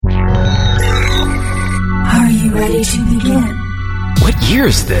ready to begin. What year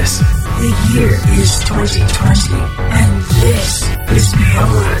is this? The year is 2020, and this is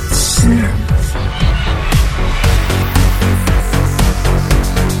Beyond Synth.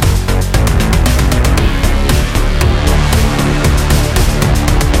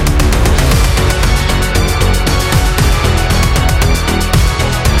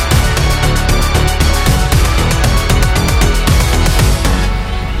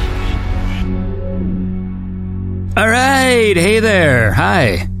 All right, hey there,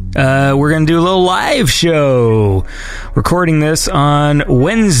 hi. We're going to do a little live show. Recording this on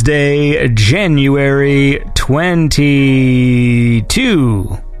Wednesday, January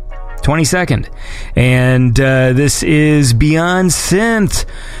 22nd. And this is Beyond Synth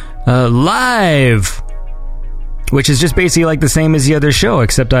live, which is just basically like the same as the other show,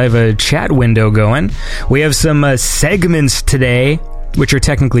 except I have a chat window going. We have some segments today, which are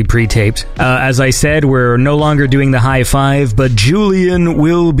technically pre-taped. As I said, we're no longer doing the high five, but Julian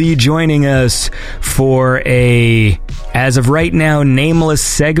will be joining us for a, as of right now, nameless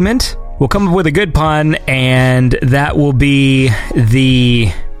segment. We'll come up with a good pun, and that will be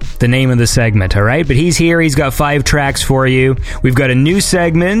the name of the segment, all right? But he's here. He's got 5 tracks for you. We've got a new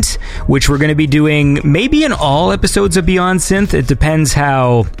segment, which we're going to be doing maybe in all episodes of Beyond Synth. It depends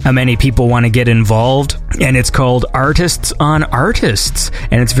how many people want to get involved. And it's called Artists on Artists.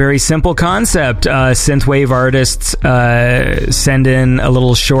 And it's a very simple concept. Synthwave artists send in a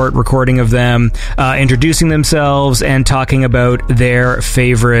little short recording of them introducing themselves and talking about their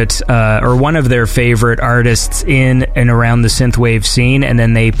favorite, or one of their favorite artists in and around the synthwave scene, and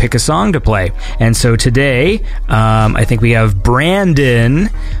then they pick a song to play. And so today, I think we have Brandon,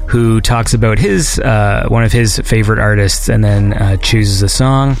 who talks about his one of his favorite artists, and then chooses a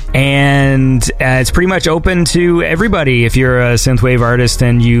song. And it's pretty much open to everybody. If you're a synthwave artist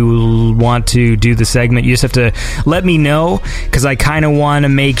and you want to do the segment, you just have to let me know, because I kind of want to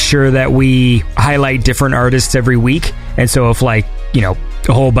make sure that we highlight different artists every week. And so if, like, you know,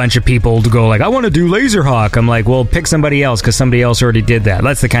 a whole bunch of people to go like, I want to do Laserhawk, I'm like, well, pick somebody else, because somebody else already did that.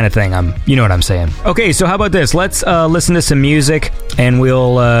 That's the kind of thing you know what I'm saying. Okay, so how about this? Let's listen to some music, and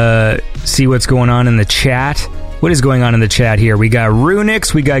we'll see what's going on in the chat. What is going on in the chat here? We got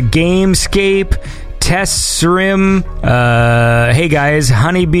Runix, we got Gamescape, Tessrim, hey guys,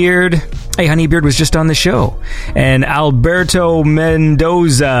 Honeybeard. Hey, Honeybeard was just on the show. And Alberto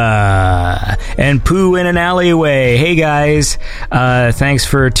Mendoza. And Pooh in an Alleyway. Hey, guys. Thanks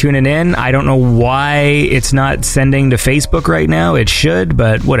for tuning in. I don't know why it's not sending to Facebook right now. It should,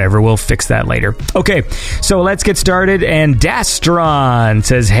 but whatever. We'll fix that later. Okay, so let's get started. And Dastron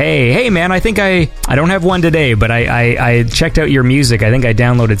says, hey, man, I think I don't have one today, but I checked out your music. I think I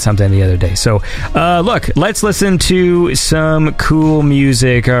downloaded something the other day. So, look, let's listen to some cool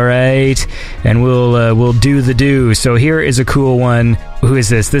music, all right? And we'll do the do. So here is a cool one. Who is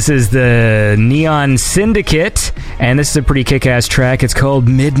this? This is the Neon Syndicate, and this is a pretty kick-ass track. It's called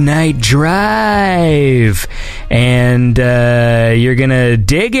Midnight Drive, and you're gonna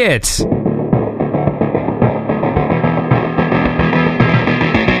dig it.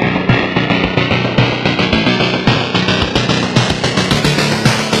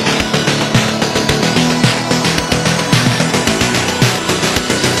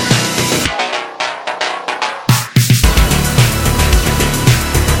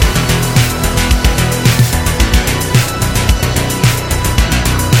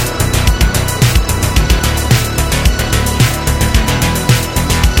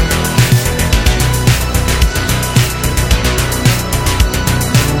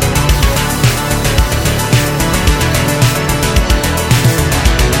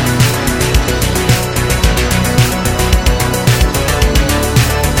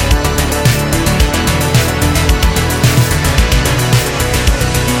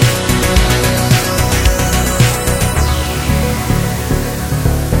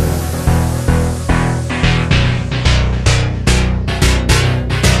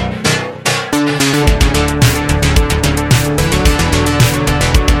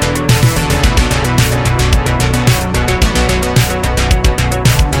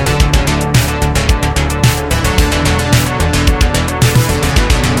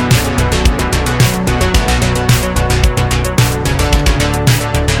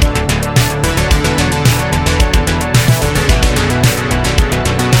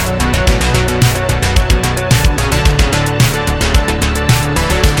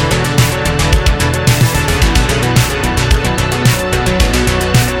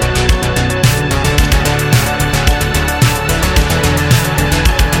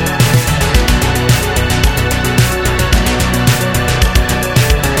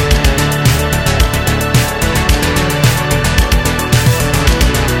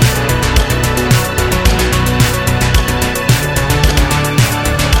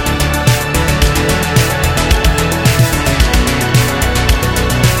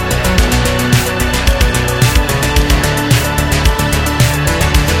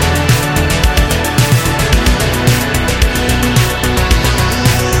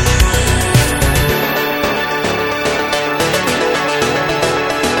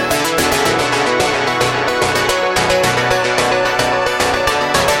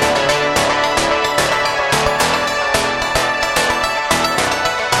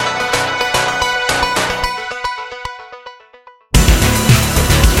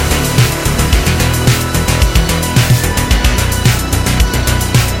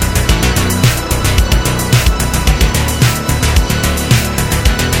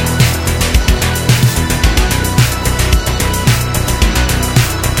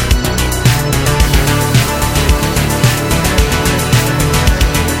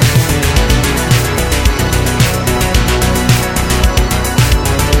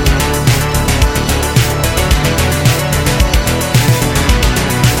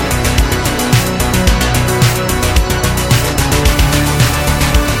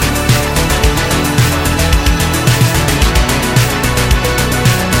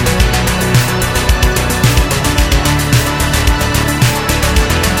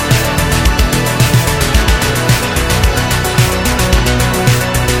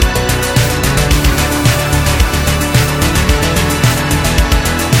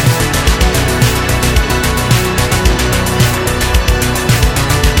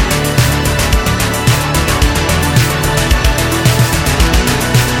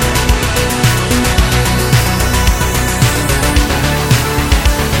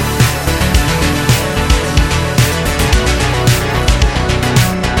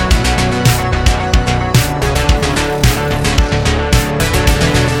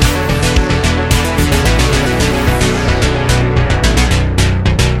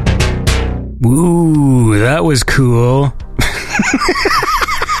 was cool.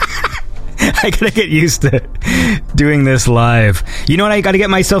 I gotta get used to doing this live. You know what? I gotta get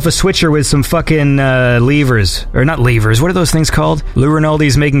myself a switcher with some fucking levers. Or not levers. What are those things called? Lou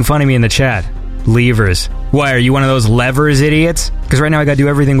Rinaldi's making fun of me in the chat. Levers. Why, are you one of those levers idiots? Because right now I gotta do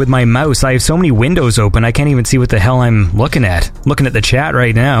everything with my mouse. I have so many windows open, I can't even see what the hell I'm looking at. I'm looking at the chat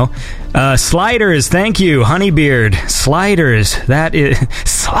right now. Sliders, thank you. Honeybeard. Sliders. That is...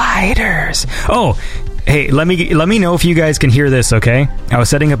 Sliders. Oh, hey, let me know if you guys can hear this, okay? I was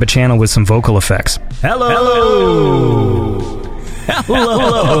setting up a channel with some vocal effects. Hello!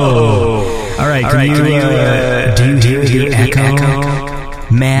 Hello! All right, do you hear the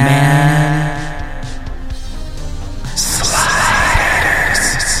echo? Man.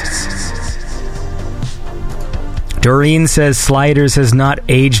 Doreen says Sliders has not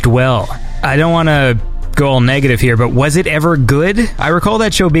aged well. I don't want to go all negative here, but was it ever good? I recall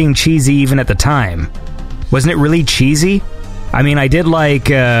that show being cheesy even at the time. Wasn't it really cheesy? I mean, I did like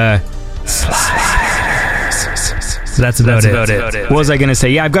Sliders. That's about it. What was I going to say?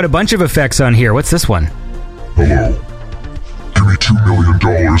 Yeah, I've got a bunch of effects on here. What's this one? Hello. Give me $2 million,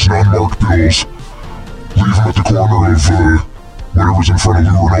 non-marked bills. Leave them at the corner of, whatever's in front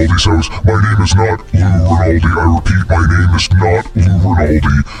of Lou Rinaldi's house. My name is not Lou Rinaldi. I repeat, my name is not Lou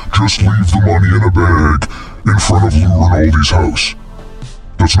Rinaldi. Just leave the money in a bag in front of Lou Rinaldi's house.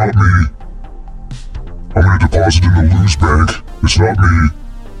 That's not me. I'm going to deposit into Lou's bank. It's not me.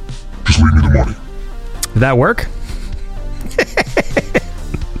 Just leave me the money. Did that work?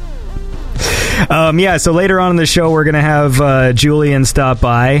 Yeah, so later on in the show, we're going to have Julian stop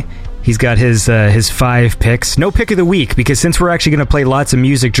by. He's got his 5 picks. No pick of the week, because since we're actually going to play lots of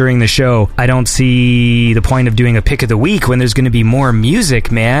music during the show, I don't see the point of doing a pick of the week when there's going to be more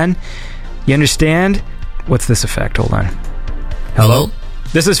music, man. You understand? What's this effect? Hold on. Hello?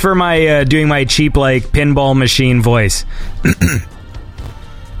 This is for my doing my cheap, like, pinball machine voice.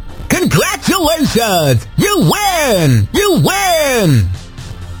 Congratulations! You win! You win!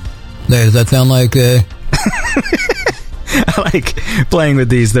 There, does that sound like... I like playing with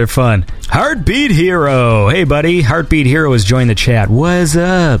these. They're fun. Heartbeat Hero. Hey, buddy. Heartbeat Hero has joined the chat. What's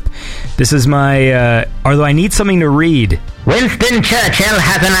up? This is my... although I need something to read. Winston Churchill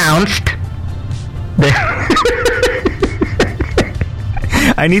has announced...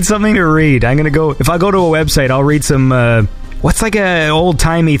 I need something to read. I'm going to go... If I go to a website, I'll read some... what's like a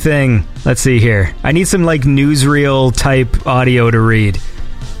old-timey thing? Let's see here. I need some, like, newsreel type audio to read.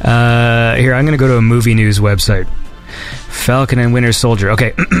 Here, I'm going to go to a movie news website. Falcon and Winter Soldier.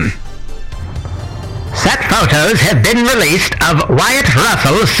 Okay. Set photos have been released of Wyatt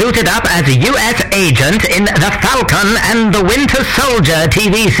Russell suited up as a U.S. agent in The Falcon and the Winter Soldier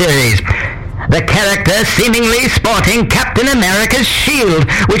TV series. The character seemingly sporting Captain America's shield,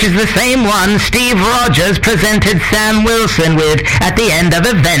 which is the same one Steve Rogers presented Sam Wilson with at the end of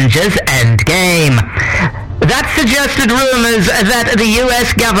Avengers Endgame. That suggested rumors that the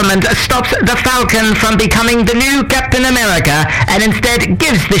U.S. government stops the Falcon from becoming the new Captain America and instead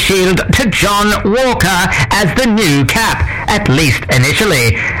gives the shield to John Walker as the new Cap, at least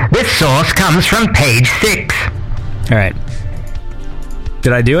initially. This source comes from page 6. All right.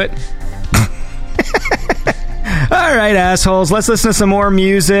 Did I do it? All right, assholes. Let's listen to some more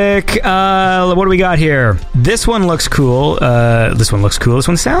music. What do we got here? This one looks cool. This one looks cool. This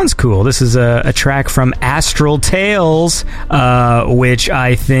one sounds cool. This is a track from Astral Tales, which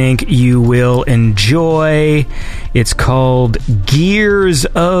I think you will enjoy. It's called Gears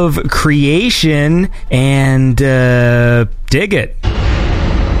of Creation, and dig it.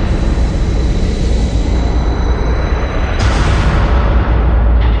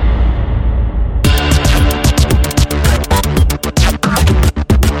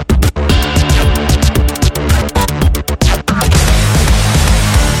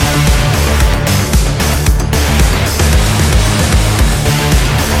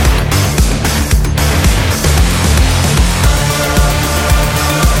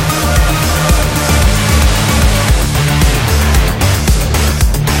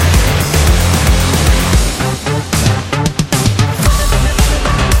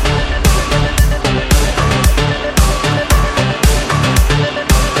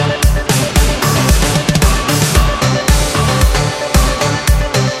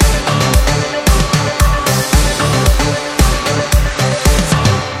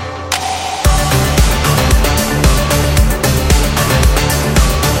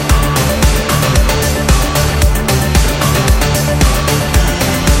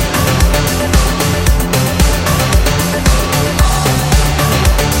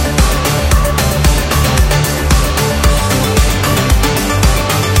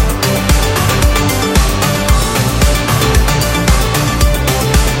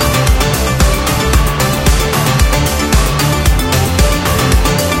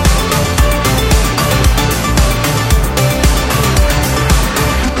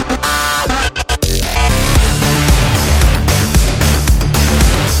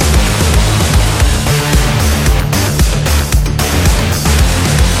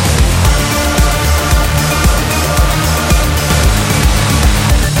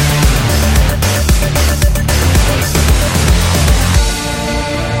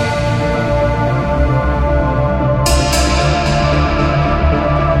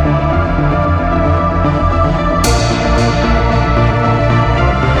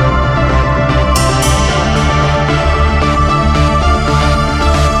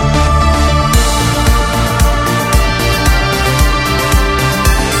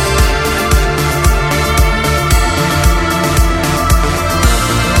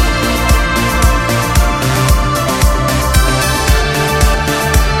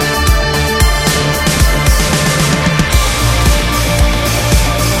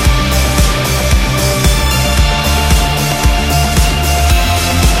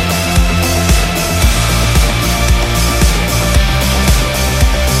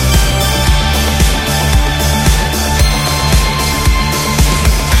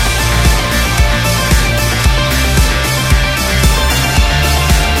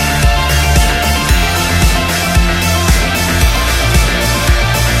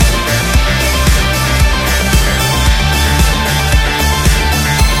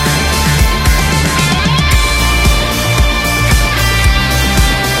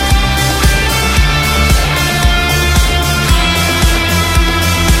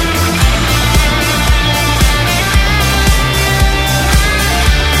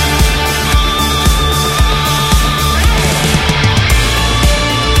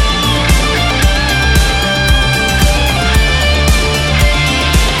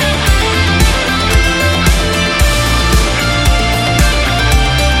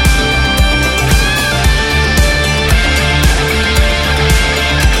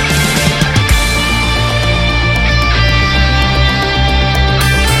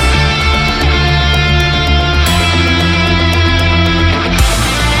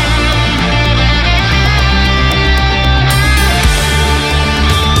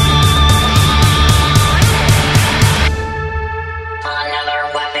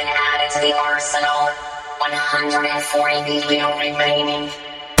 the arsenal. 140 video remaining.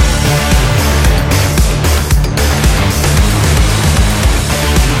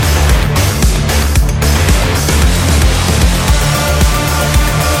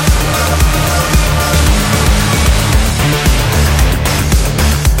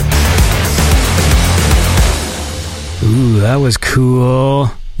 Ooh, that was cool.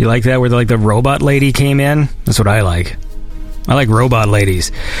 You like that where the robot lady came in? That's what I like. I like robot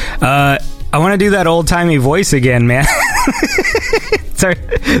ladies. I want to do that old-timey voice again, man. Sorry,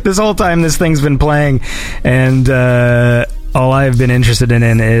 this whole time this thing's been playing, and all I've been interested in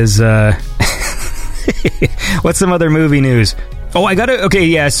is... what's some other movie news? Oh, I gotta... Okay,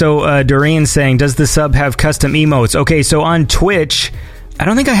 yeah, so Doreen's saying, does the sub have custom emotes? Okay, so on Twitch, I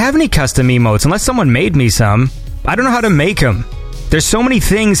don't think I have any custom emotes, unless someone made me some. I don't know how to make them. There's so many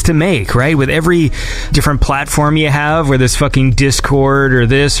things to make, right? With every different platform you have, where there's fucking Discord or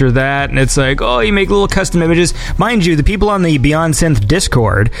this or that, and it's like, oh, you make little custom images. Mind you, the people on the Beyond Synth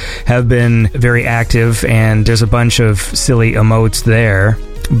Discord have been very active, and there's a bunch of silly emotes there.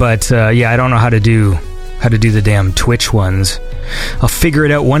 But yeah, I don't know how to do the damn Twitch ones. I'll figure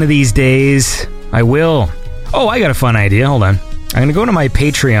it out one of these days. I will. Oh, I got a fun idea. Hold on. I'm gonna go to my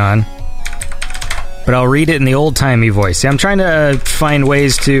Patreon. But I'll read it in the old-timey voice. See, I'm trying to find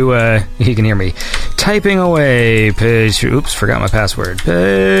ways to... you can hear me. Typing away. Oops, forgot my password.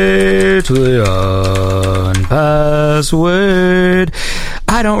 Patreon password.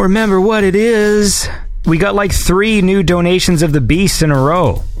 I don't remember what it is. We got like 3 new donations of the Beast in a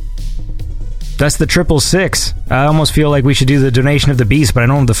row. That's the 666. I almost feel like we should do the donation of the Beast, but I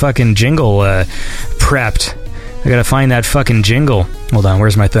don't have the fucking jingle prepped. I gotta find that fucking jingle. Hold on,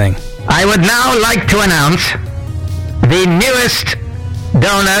 where's my thing? I would now like to announce the newest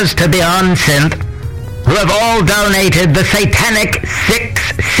donors to Beyond Synth, who have all donated the satanic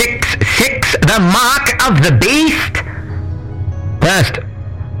 666, the mark of the beast. First,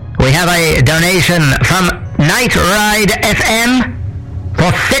 we have a donation from Night Ride FM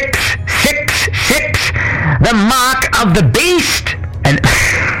for 666, the mark of the beast. And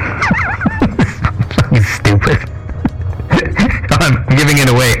stupid. I'm giving it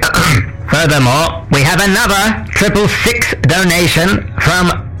away. Furthermore, we have another 666 donation from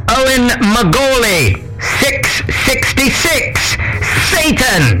Owen Magoli, 666,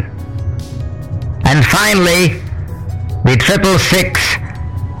 Satan. And finally, the 666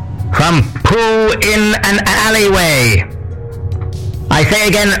 from Poo in an Alleyway. I say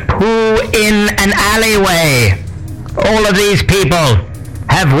again, Poo in an Alleyway. All of these people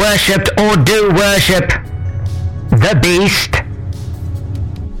have worshipped or do worship the beast.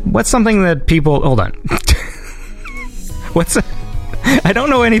 What's something that people... Hold on. I don't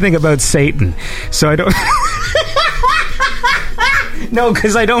know anything about Satan, so I don't... No,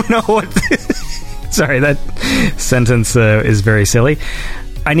 because I don't know what... Sorry, that sentence is very silly.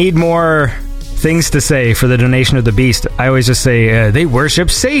 I need more things to say for the donation of the beast. I always just say, they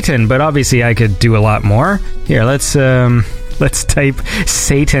worship Satan, but obviously I could do a lot more. Here, let's type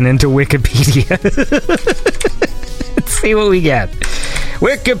Satan into Wikipedia. Let's see what we get.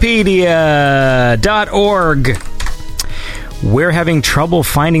 Wikipedia.org. We're having trouble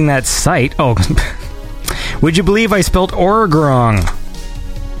finding that site. Oh, would you believe I spelled org wrong?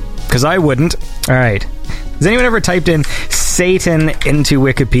 Because I wouldn't. All right. Has anyone ever typed in Satan into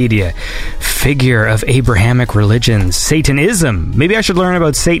Wikipedia? Figure of Abrahamic religions. Satanism. Maybe I should learn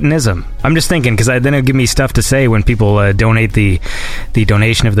about Satanism. I'm just thinking, because then it'll give me stuff to say when people donate the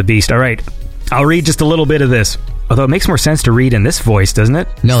donation of the beast. All right. I'll read just a little bit of this. Although it makes more sense to read in this voice, doesn't it?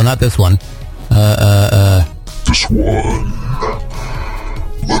 No, not this one. This one.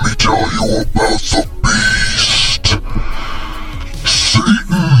 Let me tell you about the beast.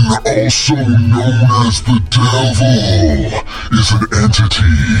 Satan, also known as the devil, is an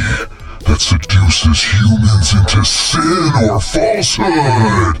entity that seduces humans into sin or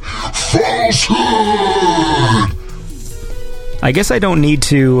falsehood. Falsehood! I guess I don't need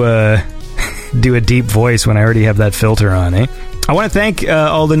to do a deep voice when I already have that filter on, eh? I want to thank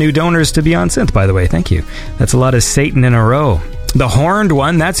all the new donors to Beyond Synth, by the way. Thank you. That's a lot of Satan in a row. The horned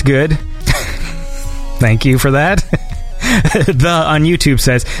one, that's good. Thank you for that. The on YouTube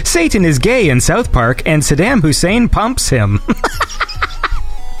says, Satan is gay in South Park and Saddam Hussein pumps him.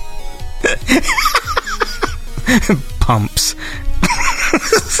 Pumps.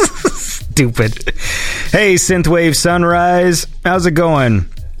 Stupid. Hey, Synthwave Sunrise. How's it going?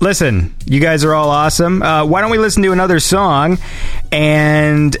 listen, you guys are all awesome. Why don't we listen to another song,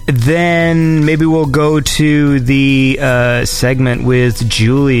 and then maybe we'll go to the segment with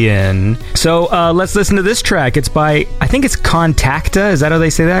Julian. So let's listen to this track. It's by, I think it's Contacta. Is that how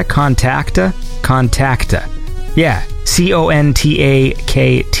they say that? Contacta? Contacta. Yeah, Contakta.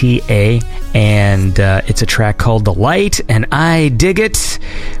 And it's a track called The Light, and I dig it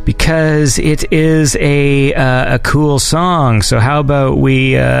because it is a cool song. So how about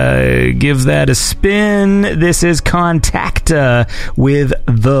we give that a spin? This is Contacta with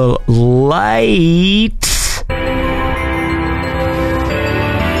The Light.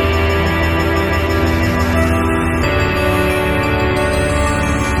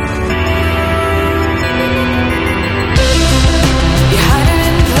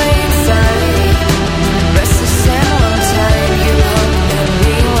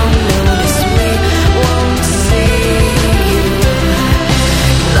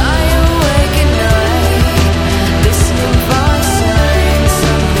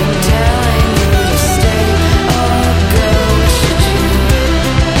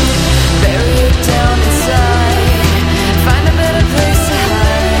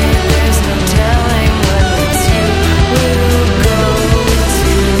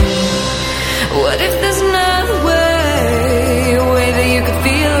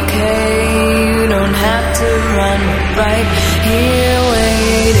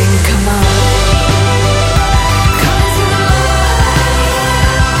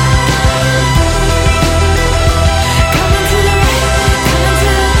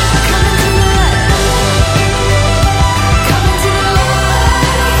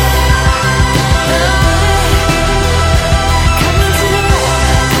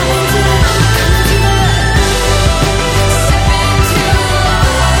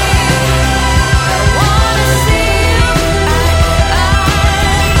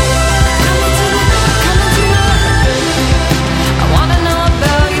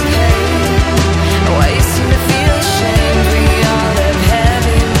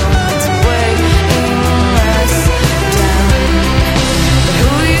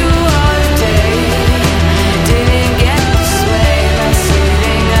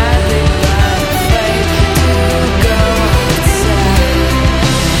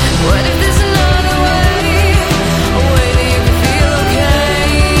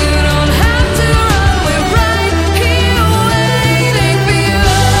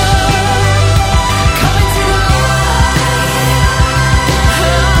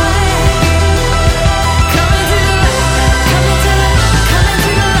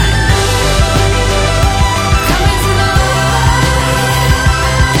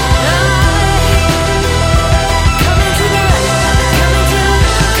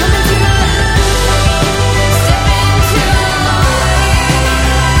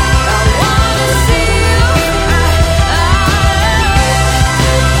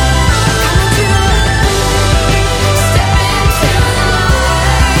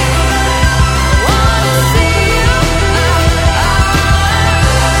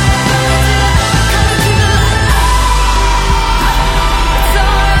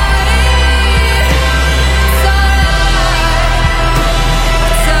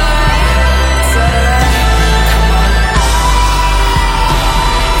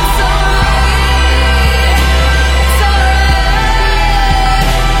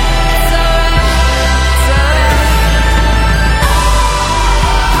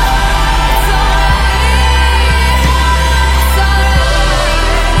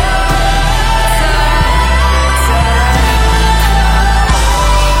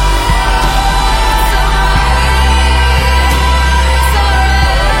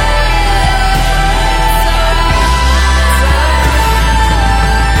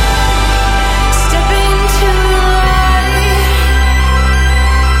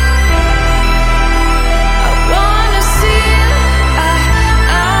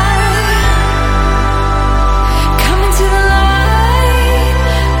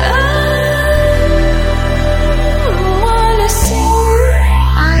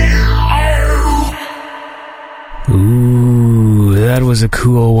 Was a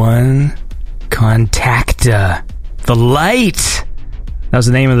cool one. Contacta. The Light. That was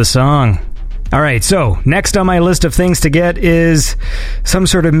the name of the song. All right, so next on my list of things to get is some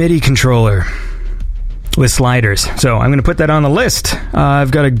sort of MIDI controller with sliders. So I'm going to put that on the list.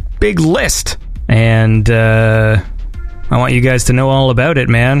 I've got a big list, and I want you guys to know all about it,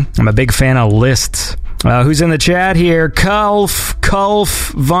 man. I'm a big fan of lists. Who's in the chat here?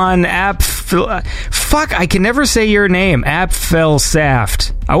 Kulf von Apfel. Fuck, I can never say your name.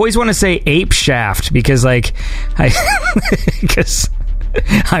 Apfelsaft. I always want to say Ape Shaft because, like, because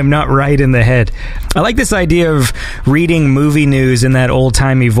I'm not right in the head. I like this idea of reading movie news in that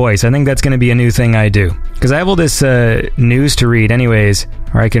old-timey voice. I think that's going to be a new thing I do. Because I have all this news to read anyways,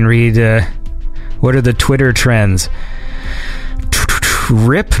 or I can read, what are the Twitter trends?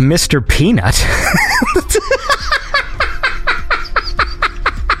 Rip Mr. Peanut.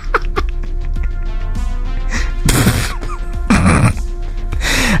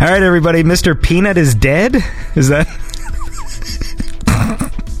 All right, everybody, Mr. Peanut is dead? Is that...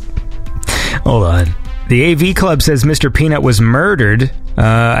 Hold on. The AV Club says Mr. Peanut was murdered.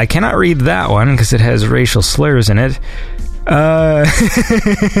 I cannot read that one because it has racial slurs in it. I'm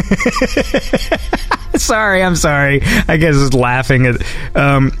sorry. I guess it's laughing at...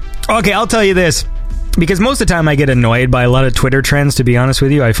 okay, I'll tell you this. Because most of the time I get annoyed by a lot of Twitter trends, to be honest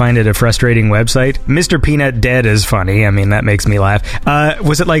with you. I find it a frustrating website. Mr. Peanut dead is funny. I mean, that makes me laugh.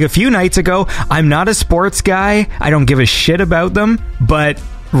 Was it like a few nights ago? I'm not a sports guy. I don't give a shit about them. But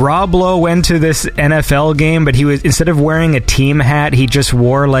Rob Lowe went to this NFL game, but he was, instead of wearing a team hat, he just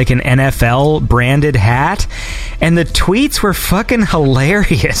wore like an NFL branded hat. And the tweets were fucking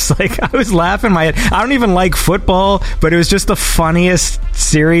hilarious. Like, I was laughing my head. I don't even like football, but it was just the funniest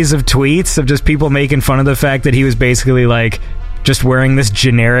series of tweets of just people making fun of the fact that he was basically like just wearing this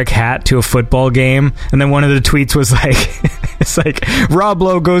generic hat to a football game. And then one of the tweets was like, it's like Rob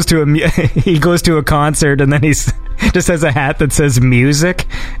Lowe goes to a concert and then he's just has a hat that says music.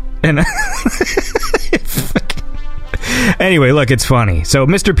 And anyway, look, it's funny. So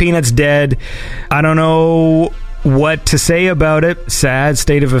Mr. Peanut's dead. I don't know what to say about it. Sad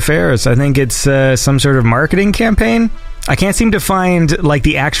state of affairs. I think it's some sort of marketing campaign. I can't seem to find like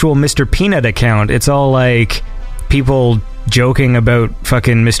the actual Mr. Peanut account. It's all like people joking about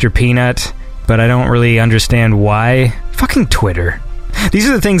fucking Mr. Peanut, but I don't really understand why. Fucking Twitter. These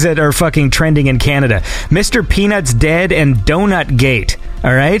are the things that are fucking trending in Canada. Mr. Peanut's dead and Donut Gate.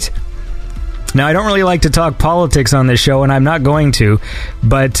 All right? Now, I don't really like to talk politics on this show, and I'm not going to,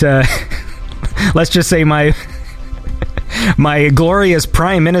 but let's just say my glorious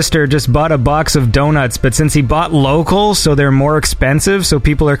prime minister just bought a box of donuts, but since he bought local, so they're more expensive, so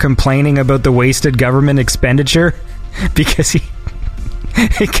people are complaining about the wasted government expenditure because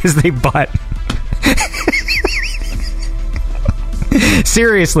they bought...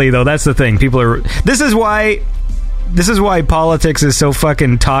 Seriously, though, that's the thing. This is why politics is so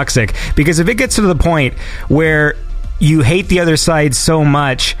fucking toxic. Because if it gets to the point where you hate the other side so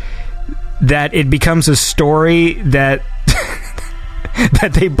much that it becomes a story that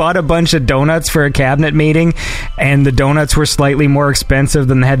that they bought a bunch of donuts for a cabinet meeting and the donuts were slightly more expensive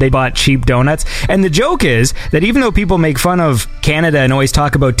than had they bought cheap donuts. And the joke is that even though people make fun of Canada and always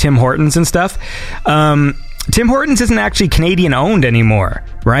talk about Tim Hortons and stuff, Tim Hortons isn't actually Canadian owned anymore,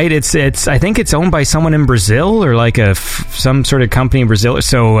 right? It's I think it's owned by someone in Brazil or like some sort of company in Brazil.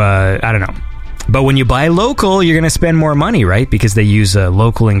 So I don't know. But when you buy local, you're going to spend more money, right? Because they use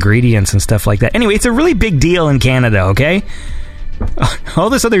local ingredients and stuff like that. Anyway, it's a really big deal in Canada, okay?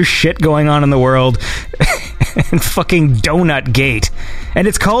 All this other shit going on in the world and fucking Donut Gate. And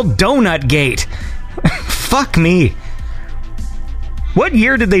it's called Donut Gate. Fuck me. What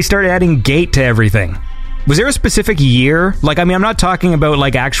year did they start adding gate to everything? Was there a specific year? Like, I mean, I'm not talking about,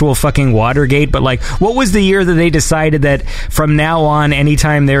 like, actual fucking Watergate, but, like, what was the year that they decided that from now on,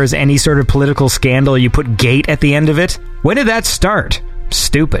 anytime there is any sort of political scandal, you put gate at the end of it? When did that start?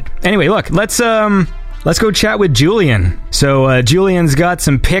 Stupid. Anyway, look, let's go chat with Julian. So, Julian's got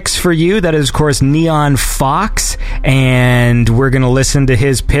some picks for you. That is, of course, Neon Fox, and we're going to listen to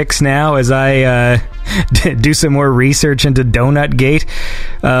his picks now as I do some more research into Donut Gate.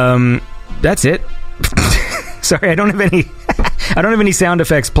 That's it. Sorry, I don't have any sound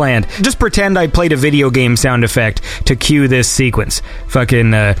effects planned. Just pretend I played a video game sound effect to cue this sequence.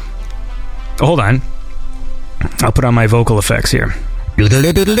 Fucking hold on. I'll put on my vocal effects here.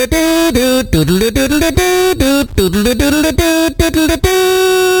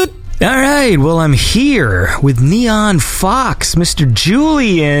 Alright, well, I'm here with Neon Fox, Mr.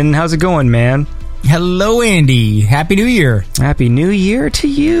 Julian. How's it going, man? Hello, Andy. Happy New Year. Happy New Year to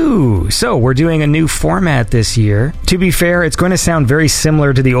you. So, we're doing a new format this year. To be fair, it's going to sound very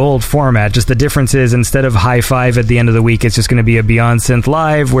similar to the old format. Just the difference is, instead of High Five at the end of the week, it's just going to be a Beyond Synth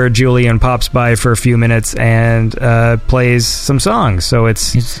Live where Julian pops by for a few minutes and plays some songs. So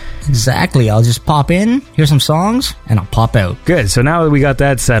it's... Exactly. I'll just pop in, hear some songs, and I'll pop out. Good. So now that we got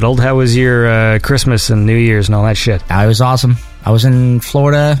that settled, how was your Christmas and New Year's and all that shit? It was awesome. I was in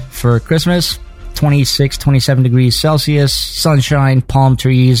Florida for Christmas. 26, 27 degrees Celsius, sunshine, palm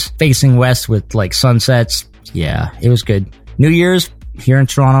trees, facing west with like sunsets. Yeah, it was good. New Year's here in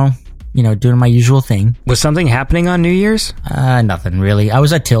Toronto. doing my usual thing. Was something happening on New Year's? Nothing really. I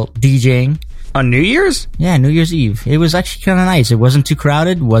was at Tilt DJing. On New Year's? Yeah, New Year's Eve. It was actually kind of nice. It wasn't too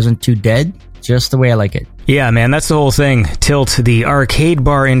crowded, wasn't too dead. Just the way I like it. Yeah, man, that's the whole thing. Tilt, the arcade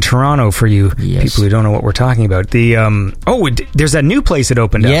bar in Toronto for you people who don't know what we're talking about. There's that new place that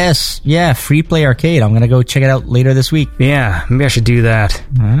opened up. Yes, yeah, Free Play Arcade. I'm going to go check it out later this week. Yeah, maybe I should do that.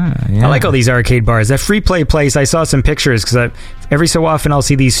 Yeah. I like all these arcade bars. That Free Play place, I saw some pictures because every so often I'll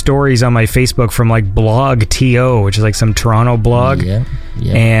see these stories on my Facebook from like Blog TO, which is like some Toronto blog. Yeah.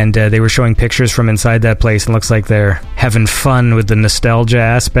 And they were showing pictures from inside that place, and looks like they're having fun with the nostalgia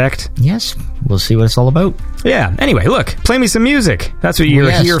aspect. Yes, we'll see what it's all about. Yeah, anyway, look, play me some music. That's what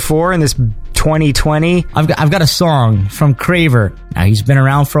you're here for in this 2020. I've got a song from Craver. Now, he's been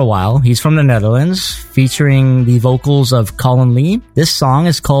around for a while. He's from the Netherlands, featuring the vocals of Colin Lee. This song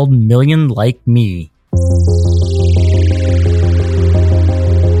is called Million Like Me.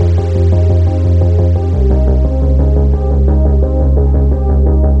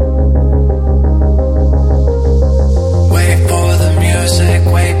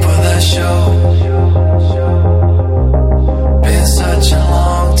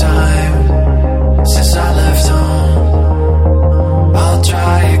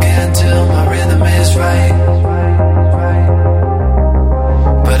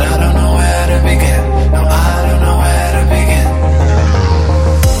 But I don't know where to begin. No, I don't know where to begin.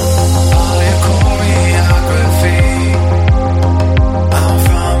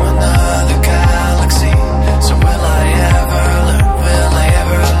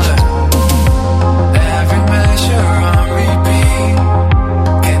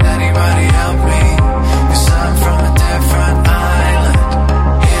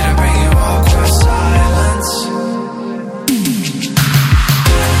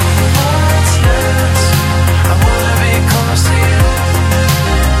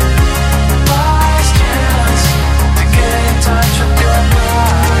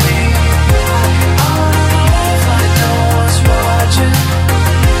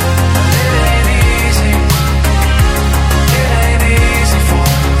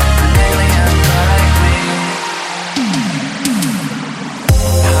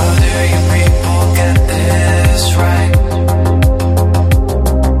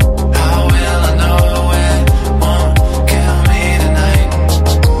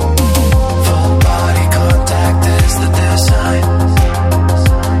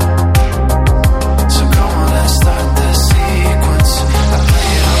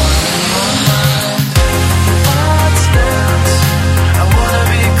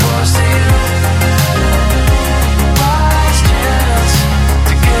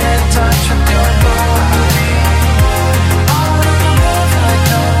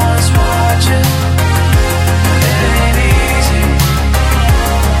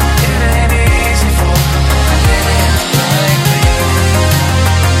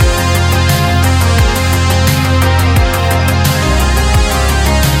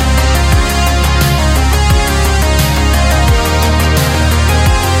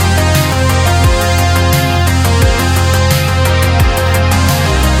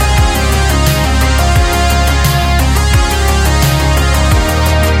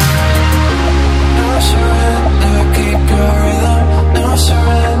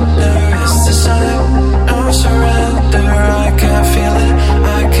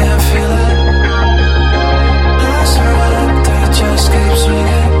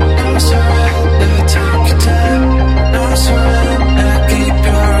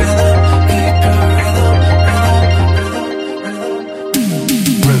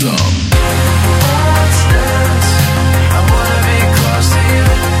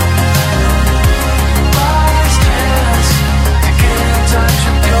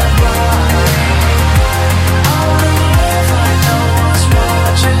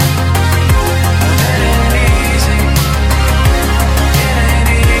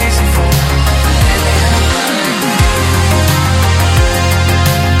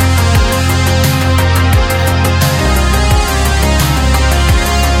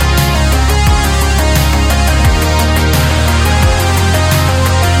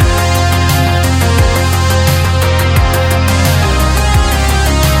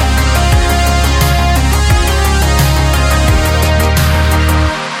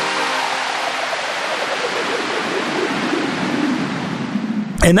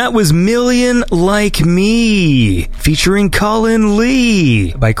 And that was Million Like Me, featuring Colin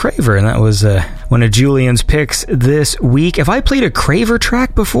Lee by Craver. And that was one of Julian's picks this week. Have I played a Craver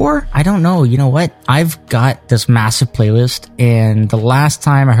track before? I don't know. You know what? I've got this massive playlist, and the last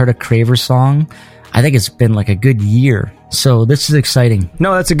time I heard a Craver song, I think it's been like a good year. So this is exciting.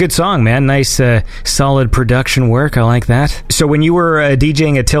 No, that's a good song, man. Nice, solid production work. I like that. So when you were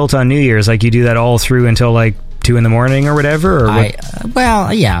DJing at Tilt on New Year's, like you do that all through until like 2 in the morning or whatever? Or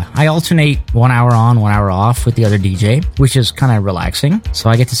I alternate 1 hour on, 1 hour off with the other DJ, which is kind of relaxing. So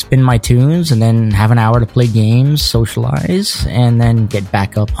I get to spin my tunes and then have an hour to play games, socialize, and then get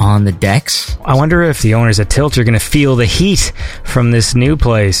back up on the decks. I wonder if the owners at Tilt are going to feel the heat from this new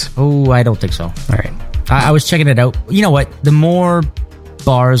place. Oh, I don't think so. All right. I was checking it out. You know what? The more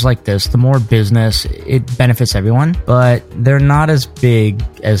bars like this, the more business, it benefits everyone, but they're not as big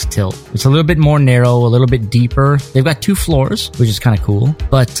as Tilt. It's a little bit more narrow, a little bit deeper. They've got 2 floors, which is kind of cool,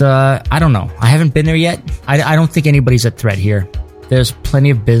 but I don't know. I haven't been there yet. I don't think anybody's a threat here. There's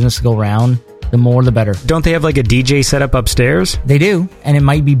plenty of business to go around. The more, the better. Don't they have like a DJ set up upstairs? They do, and it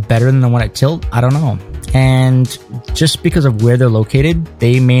might be better than the one at Tilt. I don't know. And just because of where they're located,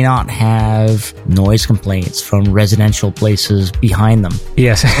 they may not have noise complaints from residential places behind them.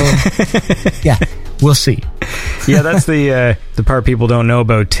 Yes. Yeah, we'll see. Yeah, that's the part people don't know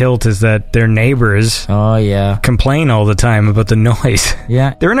about Tilt is that their neighbors complain all the time about the noise.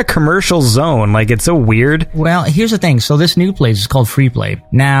 Yeah. They're in a commercial zone. Like, it's so weird. Well, here's the thing. So this new place is called Free Play.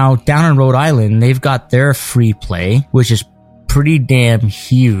 Now, down in Rhode Island, they've got their Free Play, which is pretty damn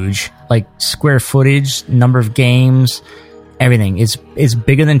huge. Like square footage, number of games, everything. It's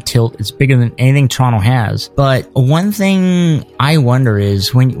bigger than Tilt. It's bigger than anything Toronto has. But one thing I wonder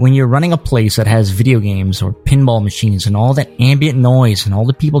is when you're running a place that has video games or pinball machines and all that ambient noise and all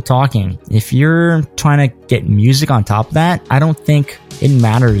the people talking, if you're trying to get music on top of that, I don't think it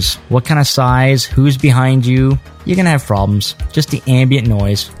matters what kind of size, who's behind you. You're going to have problems. Just the ambient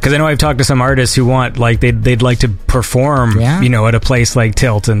noise. Because I know I've talked to some artists who want, like, they'd like to perform, you know, at a place like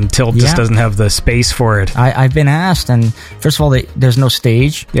Tilt, and Tilt just doesn't have the space for it. I've been asked, and first of all, there's no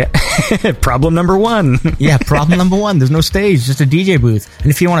stage. Yeah. Problem number 1. Yeah, problem number 1. There's no stage, just a DJ booth.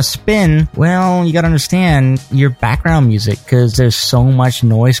 And if you want to spin, well, you got to understand your background music, because there's so much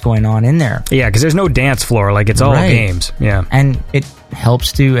noise going on in there. Yeah, because there's no dance floor. Like, it's all games. Yeah. And it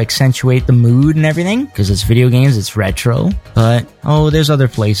helps to accentuate the mood and everything, because it's video games, it's retro. But there's other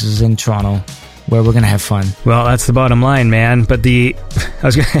places in Toronto where we're gonna have fun. Well, that's the bottom line, man. But the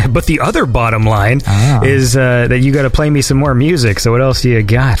other bottom line is that you got to play me some more music. So what else do you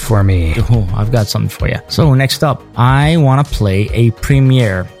got for me? Oh, I've got something for you. So next up, I want to play a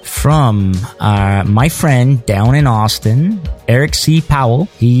premiere from my friend down in Austin, Eric C. Powell.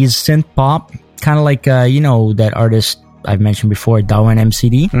 He's synth pop, kind of like that artist I've mentioned before, Darwin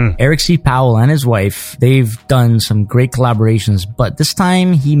MCD. Eric C. Powell and his wife, they've done some great collaborations, but this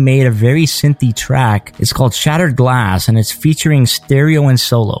time he made a very synthy track. It's called Shattered Glass, and it's featuring Stereo and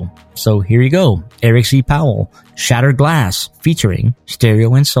Solo. So here you go. Eric C. Powell, Shattered Glass, featuring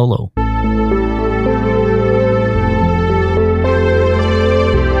Stereo and Solo.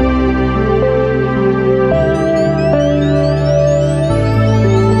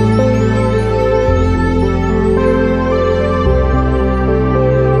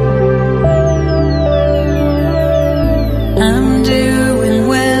 I'm doing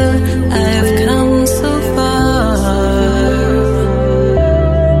well, I've come so far.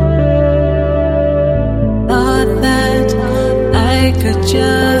 Thought that I could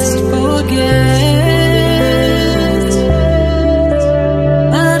just forget.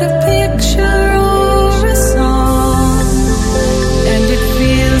 But a picture or a song, and it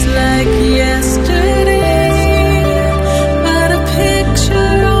feels like yesterday. But a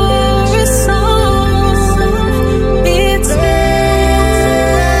picture or a song, it's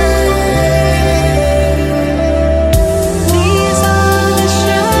these are the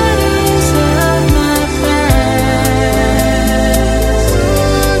shadows of my past.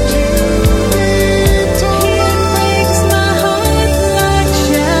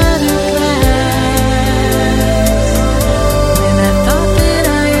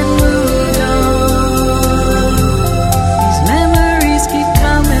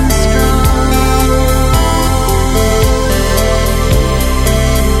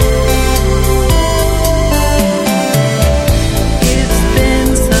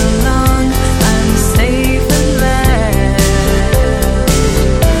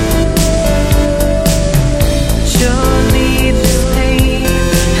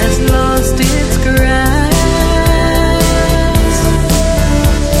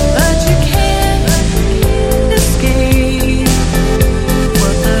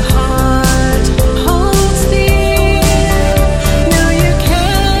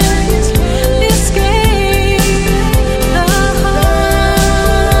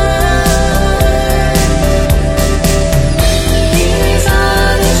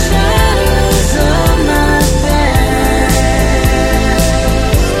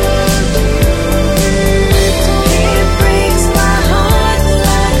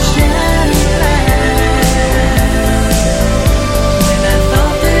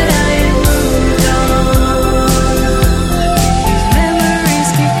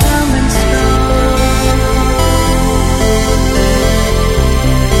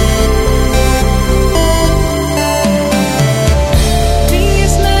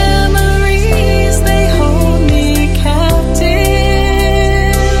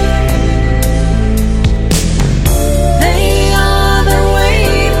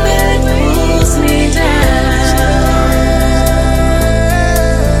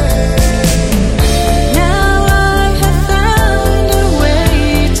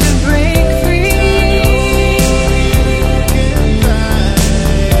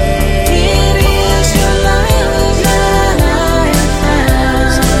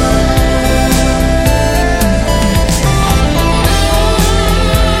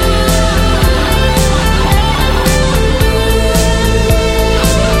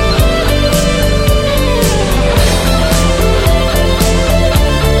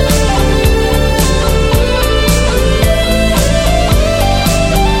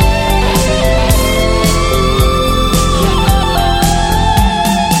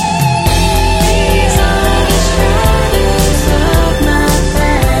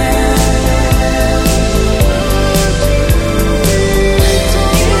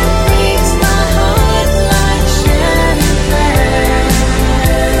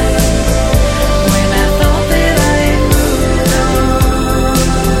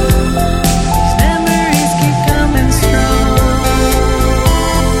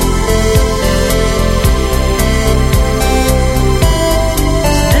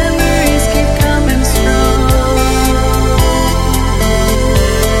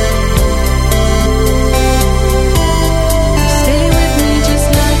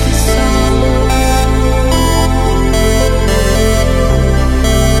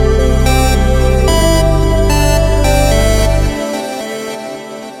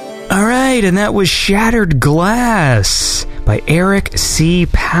 right, and that was Shattered Glass by Eric C.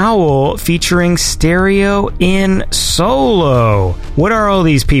 Powell featuring Stereo in Solo. What are all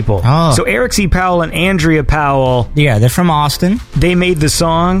these people? Oh. So Eric C. Powell and Andrea Powell, Yeah, they're from Austin. they made the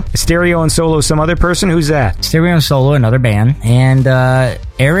song. Stereo and Solo, some other person? Who's that? Stereo and Solo, another band. And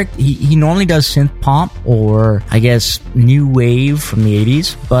Eric, he normally does synth pop or, I guess, new wave from the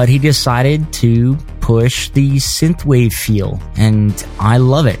 80s, but he decided to push the synthwave feel, and I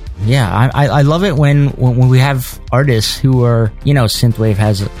love it. Yeah, I love it when we have artists who are, synthwave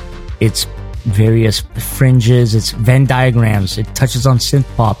has its various fringes, its Venn diagrams, it touches on synth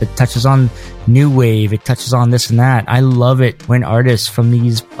pop, it touches on new wave, it touches on this and that. I love it when artists from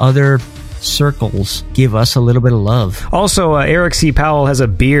these other circles give us a little bit of love. Also, Eric C. Powell has a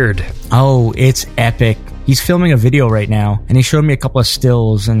beard. Oh, it's epic. He's filming a video right now, and he showed me a couple of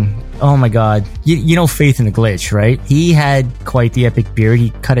stills, and oh my god. You know Faith in the Glitch, right? He had quite the epic beard. He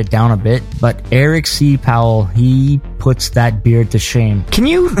cut it down a bit, but Eric C. Powell, he puts that beard to shame. Can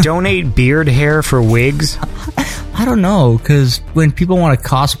you donate beard hair for wigs? I don't know, because when people want to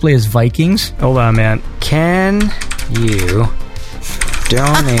cosplay as Vikings... Hold on, man. Can you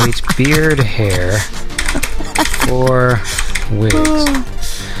donate beard hair for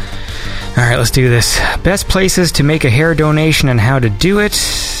wigs? All right, let's do this. Best places to make a hair donation and how to do it.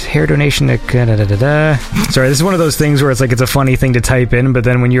 Hair donation to... Sorry, this is one of those things where it's like it's a funny thing to type in, but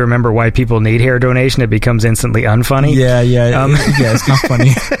then when you remember why people need hair donation, it becomes instantly unfunny. Yeah, it's not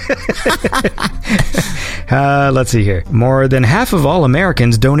funny. Let's see here. More than half of all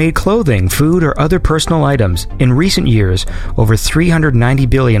Americans donate clothing, food, or other personal items. In recent years, over $390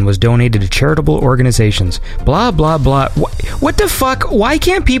 billion was donated to charitable organizations. Blah, blah, blah. What the fuck? Why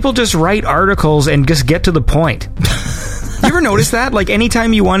can't people just write articles and just get to the point? You ever notice that? Like,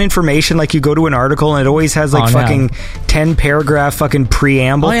 anytime you want information, like, you go to an article and it always has, like, fucking 10-paragraph fucking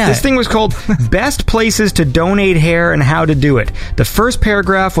preamble. Oh, yeah. This thing was called Best Places to Donate Hair and How to Do It. The first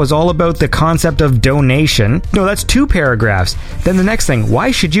paragraph was all about the concept of donation. No, that's 2 paragraphs. Then the next thing,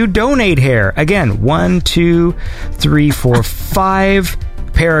 why should you donate hair? Again, 1, 2, 3, 4, 5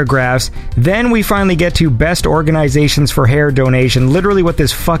 paragraphs. Then we finally get to best organizations for hair donation, literally what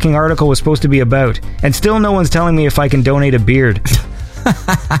this fucking article was supposed to be about. And still no one's telling me if I can donate a beard.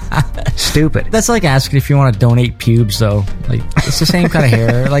 Stupid. That's like asking if you want to donate pubes, though. Like, it's the same kind of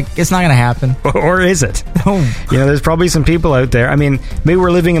hair. Like, it's not going to happen. Or is it? Oh. There's probably some people out there. I mean, maybe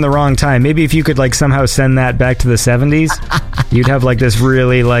we're living in the wrong time. Maybe if you could, like, somehow send that back to the 70s, you'd have, like, this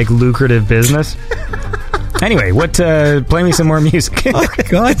really, like, lucrative business. Anyway, play me some more music. Oh,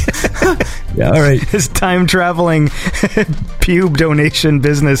 God. Yeah, all right. This time-traveling pube donation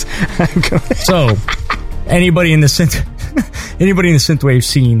business. So, anybody in the synthwave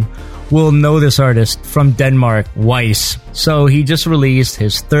scene will know this artist from Denmark, Weiss. So he just released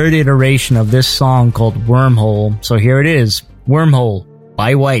his 3rd iteration of this song called Wormhole. So here it is, Wormhole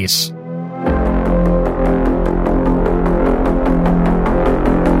by Weiss.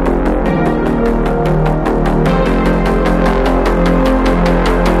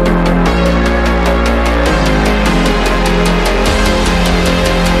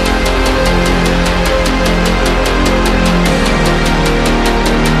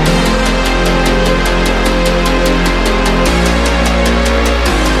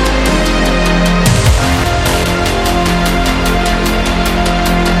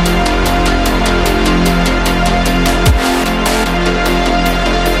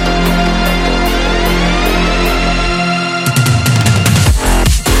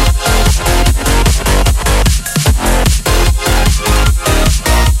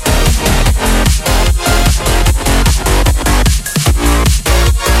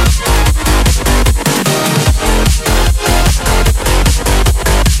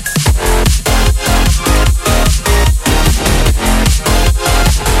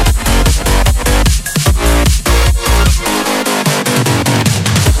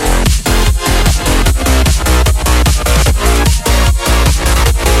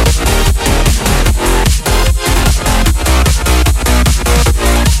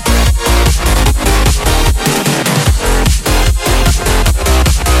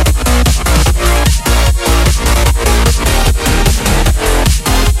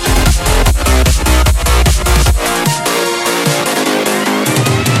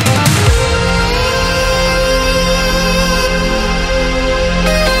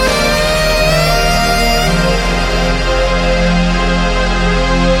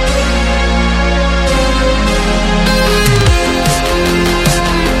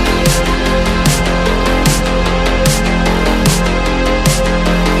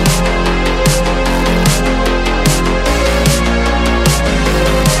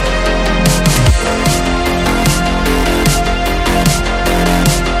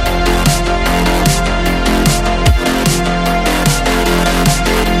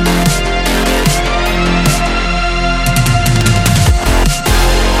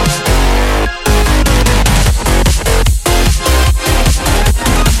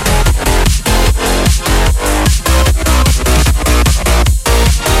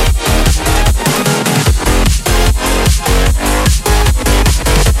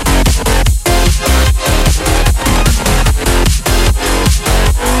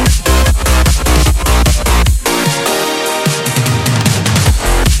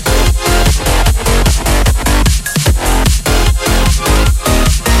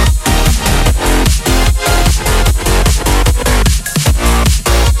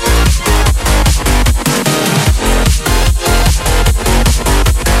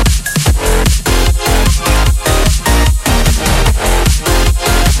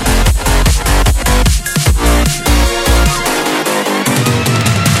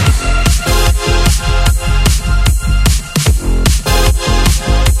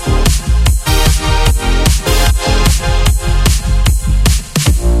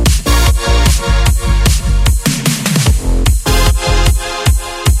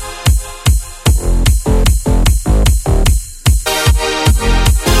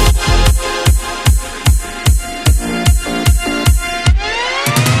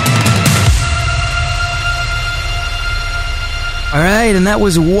 and that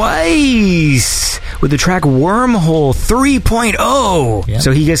was Weiss with the track Wormhole 3.0. Yep.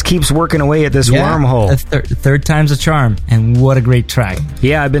 So he just keeps working away at this wormhole. Third time's a charm, and what a great track.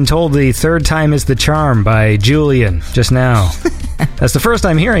 Yeah, I've been told the third time is the charm by Julian just now. That's the first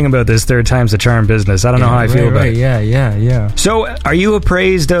I'm hearing about this third time's the charm business. I don't know how I feel about it. Yeah. So, are you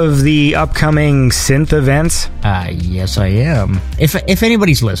appraised of the upcoming synth events? Yes, I am. If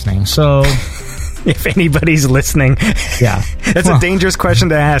anybody's listening, so... If anybody's listening. Yeah. That's a dangerous question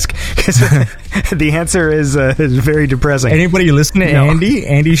to ask, because the answer is very depressing. Anybody listen to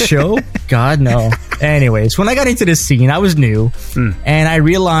Andy's show? God, no. Anyways, when I got into this scene, I was new, and I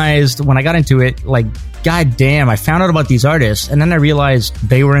realized when I got into it, like, God damn, I found out about these artists, and then I realized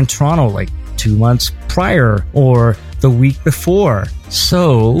they were in Toronto like 2 months prior or the week before.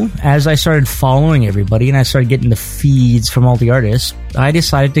 So, as I started following everybody and I started getting the feeds from all the artists, I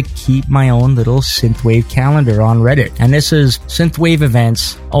decided to keep my own little synthwave calendar on Reddit. And this is synthwave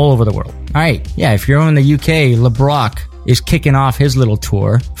events all over the world. Alright, yeah, if you're in the UK, LeBrock is kicking off his little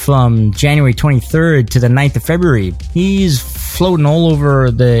tour from January 23rd to the 9th of February. He's floating all over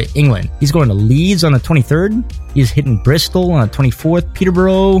England. He's going to Leeds on the 23rd. He's hitting Bristol on the 24th,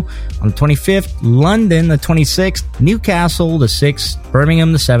 Peterborough on the 25th, London the 26th, Newcastle the 6th,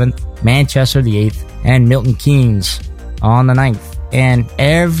 Birmingham the 7th, Manchester the 8th, and Milton Keynes on the 9th. And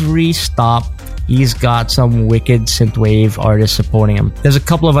every stop, he's got some wicked synthwave artists supporting him. There's a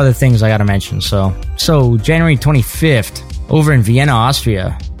couple of other things I gotta mention. So January 25th, over in Vienna,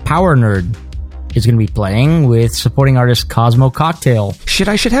 Austria, Power Nerd is going to be playing with supporting artist Cosmo Cocktail. Shit,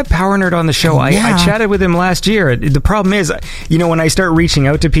 I should have Power Nerd on the show. Yeah. I chatted with him last year. The problem is, when I start reaching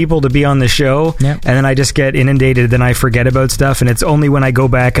out to people to be on the show, and then I just get inundated, then I forget about stuff, and it's only when I go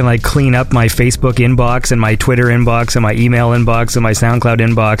back and like clean up my Facebook inbox and my Twitter inbox and my email inbox and my SoundCloud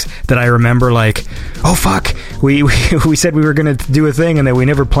inbox that I remember, like, oh fuck, we said we were going to do a thing and that we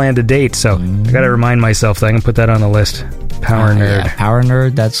never planned a date, so I got to remind myself that I can put that on the list. Power Nerd. Yeah, Power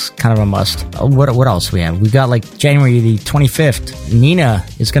Nerd, that's kind of a must. What else we have? We got like January the 25th. Nina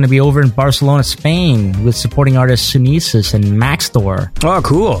is going to be over in Barcelona, Spain with supporting artists Sunesis and Max Thor. Oh,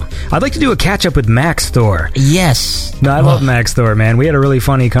 cool. I'd like to do a catch up with Max Thor. Yes. No, I love Max Thor, man. We had a really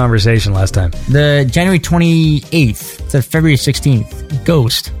funny conversation last time. The January 28th to February 16th,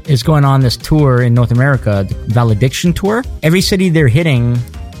 Ghost is going on this tour in North America, the Valediction Tour. Every city they're hitting,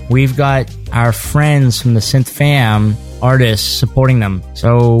 we've got our friends from the Synth Fam artists supporting them.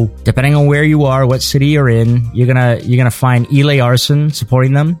 So depending on where you are, what city you're in, you're gonna find Ile Arson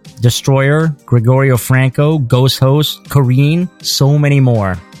supporting them, Destroyer, Gregorio Franco, Ghost Host, Corrine, so many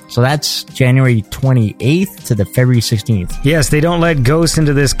more. So that's January 28th to the February 16th. Yes, they don't let ghosts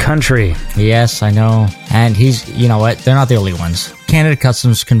into this country. Yes, I know. And you know what? They're not the only ones. Canada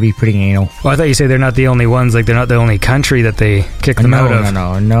Customs can be pretty anal. Well, I thought you said they're not the only ones, like they're not the only country that they kick them out of.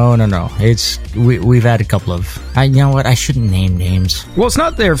 No. We've had a couple of... you know what? I shouldn't name names. Well, it's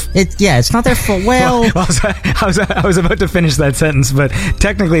not their... It's not their fault. Well... I was about to finish that sentence, but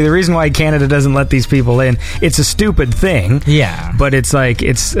technically the reason why Canada doesn't let these people in, it's a stupid thing. Yeah. But it's like,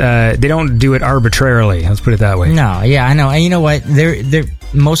 they don't do it arbitrarily. Let's put it that way. No, yeah, I know. And you know what? They're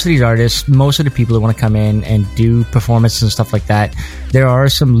most of these artists, most of the people that want to come in and do performances and stuff like that, there are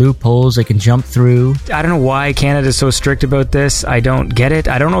some loopholes they can jump through. I don't know why Canada's so strict about this. I don't get it.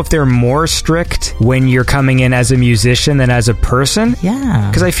 I don't know if they're more strict when you're coming in as a musician than as a person. Yeah.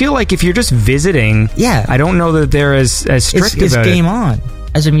 Because I feel like if you're just visiting, I don't know that they're as strict about it. It's game on.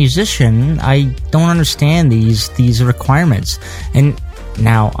 As a musician, I don't understand these requirements. And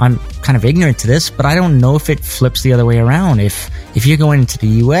now, I'm kind of ignorant to this, but I don't know if it flips the other way around. If you're going into the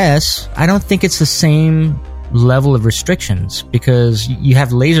US, I don't think it's the same level of restrictions, because you have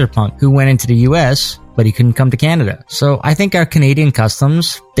Laserpunk, who went into the US, but he couldn't come to Canada. So I think our Canadian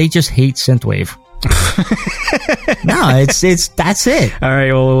customs, they just hate synthwave. No, that's it. All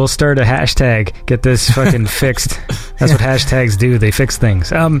right, well, we'll start a hashtag. Get this fucking fixed. That's what hashtags do. They fix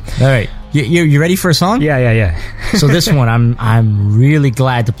things. All right. You ready for a song? Yeah. So this one, I'm really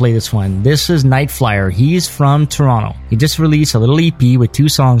glad to play this one. This is Nightflyer. He's from Toronto. He just released a little EP with 2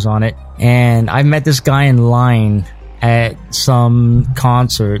 songs on it. And I met this guy in line at some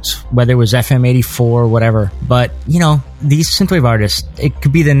concerts, whether it was FM84 or whatever. But, these synthwave artists, it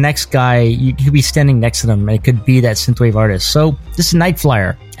could be the next guy, you could be standing next to them, and it could be that synthwave artist. So this is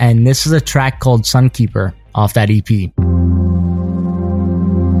Nightflyer, and this is a track called Sunkeeper off that EP.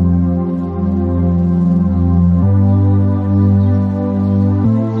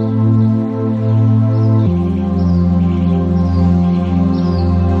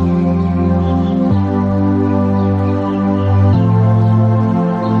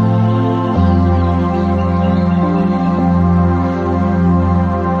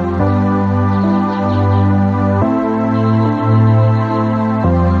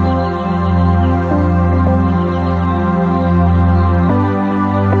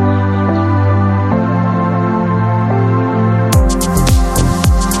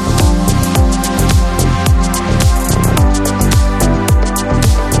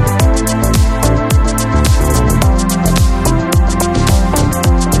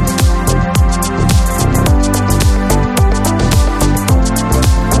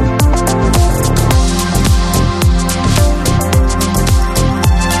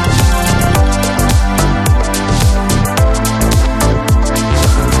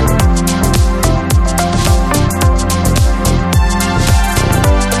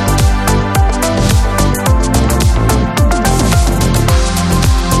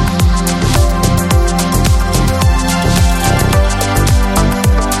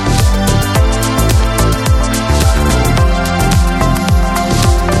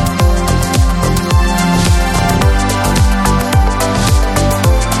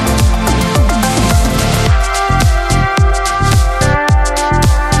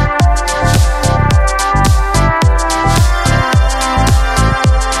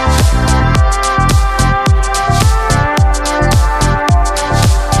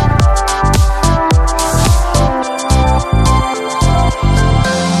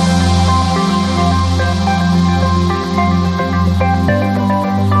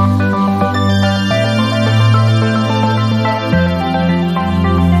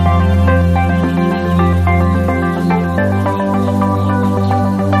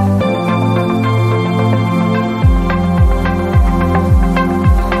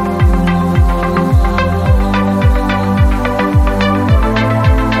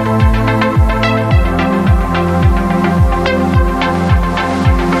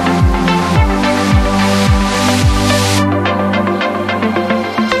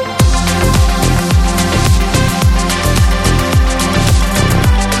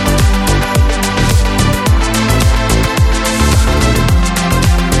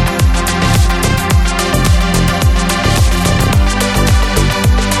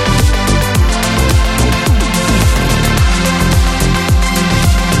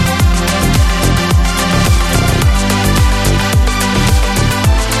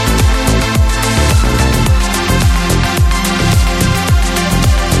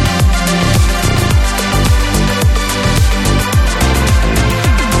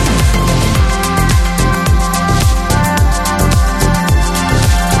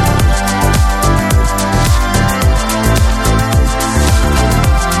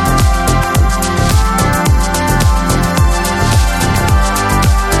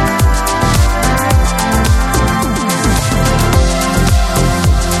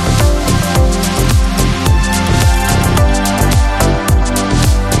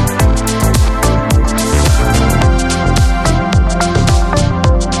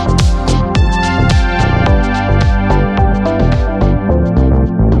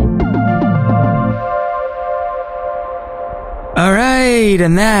 right,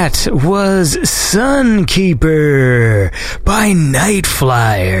 and that was Sunkeeper by Night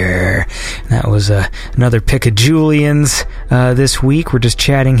Flyer. That was another pick of Julian's this week. We're just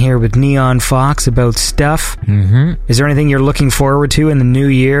chatting here with Neon Fox about stuff. Mm-hmm. Is there anything you're looking forward to in the new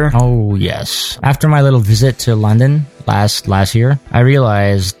year? Oh, yes. After my little visit to London last year, I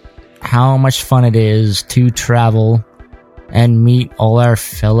realized how much fun it is to travel and meet all our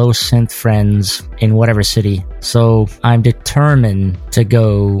fellow synth friends in whatever city. So I'm determined to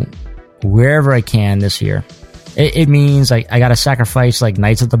go wherever I can this year. It means I gotta sacrifice like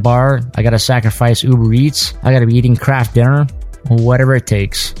nights at the bar. I gotta sacrifice Uber Eats. I gotta be eating craft dinner. Whatever it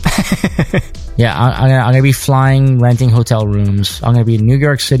takes. Yeah, I'm gonna be flying, renting hotel rooms. I'm gonna be in New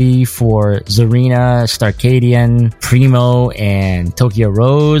York City for Zarina, Starcadian, Primo, and Tokyo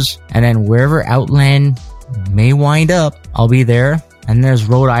Rose. And then wherever Outland may wind up, I'll be there. And there's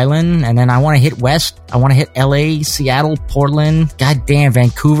Rhode Island. And then I want to hit West. I want to hit LA, Seattle, Portland. Goddamn,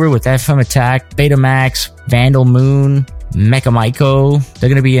 Vancouver with FM Attack, Betamax, Vandal Moon, Mecha Maiko. They're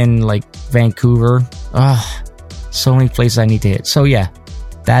gonna be in like Vancouver. So many places I need to hit. So yeah,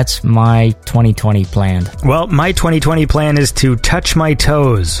 that's my 2020 planned. Well, my 2020 plan is to touch my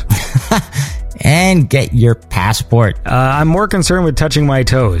toes. And get your passport. I'm more concerned with touching my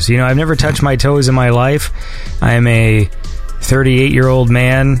toes. You know, I've never touched my toes in my life. I am a 38-year-old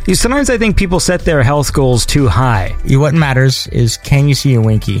man. Sometimes I think people set their health goals too high. What matters is, can you see a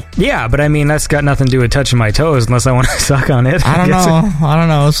winky? Yeah, but I mean, that's got nothing to do with touching my toes unless I want to suck on it. I don't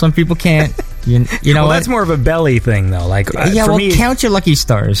know. Some people can't. You know well, what? That's more of a belly thing, though. Like, yeah, for well, me, count your lucky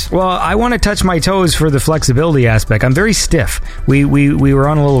stars. Well, I want to touch my toes for the flexibility aspect. I'm very stiff. We were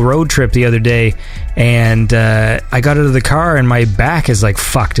on a little road trip the other day, and I got out of the car, and my back is like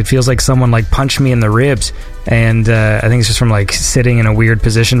fucked. It feels like someone like punched me in the ribs, and I think it's just from like sitting in a weird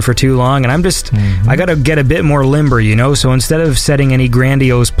position for too long. And I'm just, I got to get a bit more limber, you know. So instead of setting any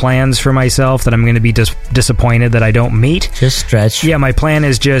grandiose plans for myself that I'm going to be disappointed that I don't meet, just stretch. Yeah, my plan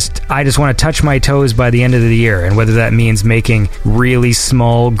is I just want to touch my toes by the end of the year, and whether that means making really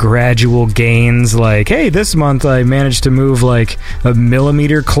small gradual gains, like, hey, this month I managed to move like a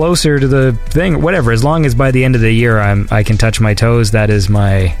millimeter closer to the thing, whatever, as long as by the end of the year I can touch my toes. That is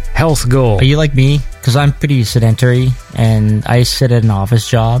my health goal. Are you like me? Because I'm pretty sedentary, and I sit at an office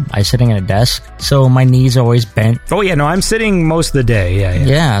job. I'm sitting at a desk, so my knees are always bent. Oh yeah, no, I'm sitting most of the day.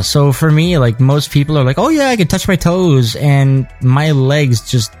 Yeah, so for me, like, most people are like, oh yeah, I can touch my toes, and my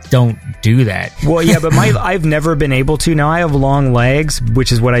legs just don't do that. Well, yeah, but I've never been able to. Now I have long legs,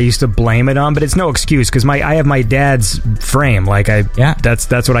 which is what I used to blame it on, but it's no excuse, because I have my dad's frame. Like, that's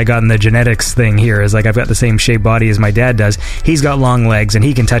what I got in the genetics thing here, is like I've got the same shaped body as my dad does. He's got long legs, and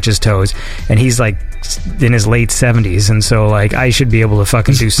he can touch his toes, and he's like in his late 70s, and so like I should be able to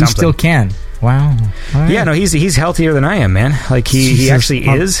fucking do something. He still can. Wow. Right. Yeah, no, he's healthier than I am, man. Like he actually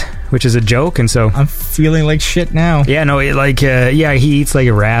is, which is a joke, and so I'm feeling like shit now. Yeah, no, he eats like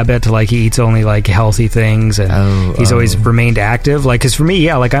a rabbit. Like he eats only like healthy things, and he's always remained active. Like, because for me,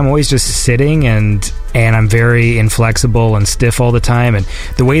 yeah, like I'm always just sitting, and I'm very inflexible and stiff all the time, and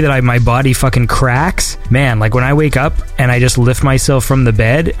the way that my body fucking cracks, man. Like when I wake up and I just lift myself from the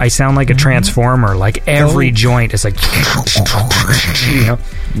bed, I sound like a transformer. Like every joint is like, you know.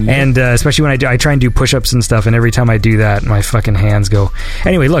 Yeah. And especially when I try and do push-ups and stuff, and every time I do that, my fucking hands go.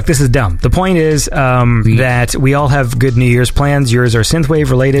 Anyway, look, this is dumb. The point is that we all have good New Year's plans. Yours are synthwave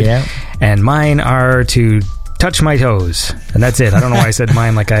related, and mine are to touch my toes, and that's it. I don't know why I said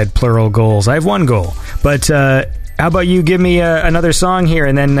mine like I had plural goals. I have one goal, but how about you give me another song here,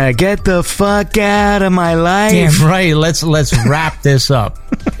 and then get the fuck out of my life. Damn right. Let's wrap this up.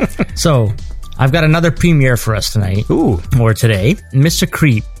 So, I've got another premiere for us tonight. Ooh. Or today. Mr.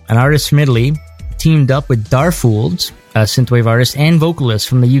 Creep, an artist from Italy, teamed up with Darfools, a synthwave artist and vocalist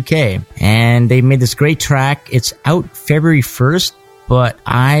from the UK. And they made this great track. It's out February 1st, but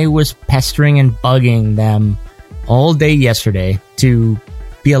I was pestering and bugging them all day yesterday to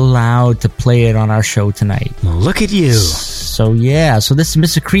be allowed to play it on our show tonight. Look at you. So yeah, so this is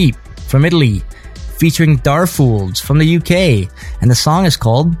Mr. Creep from Italy, featuring Darfools from the UK. And the song is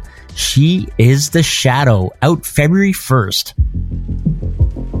called She Is the Shadow, out February 1st.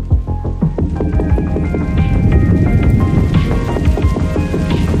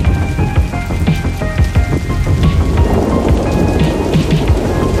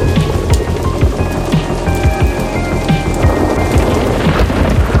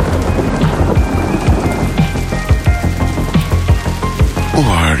 Who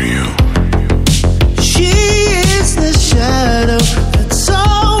are you? She is the shadow that's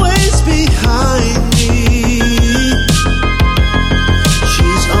always behind me.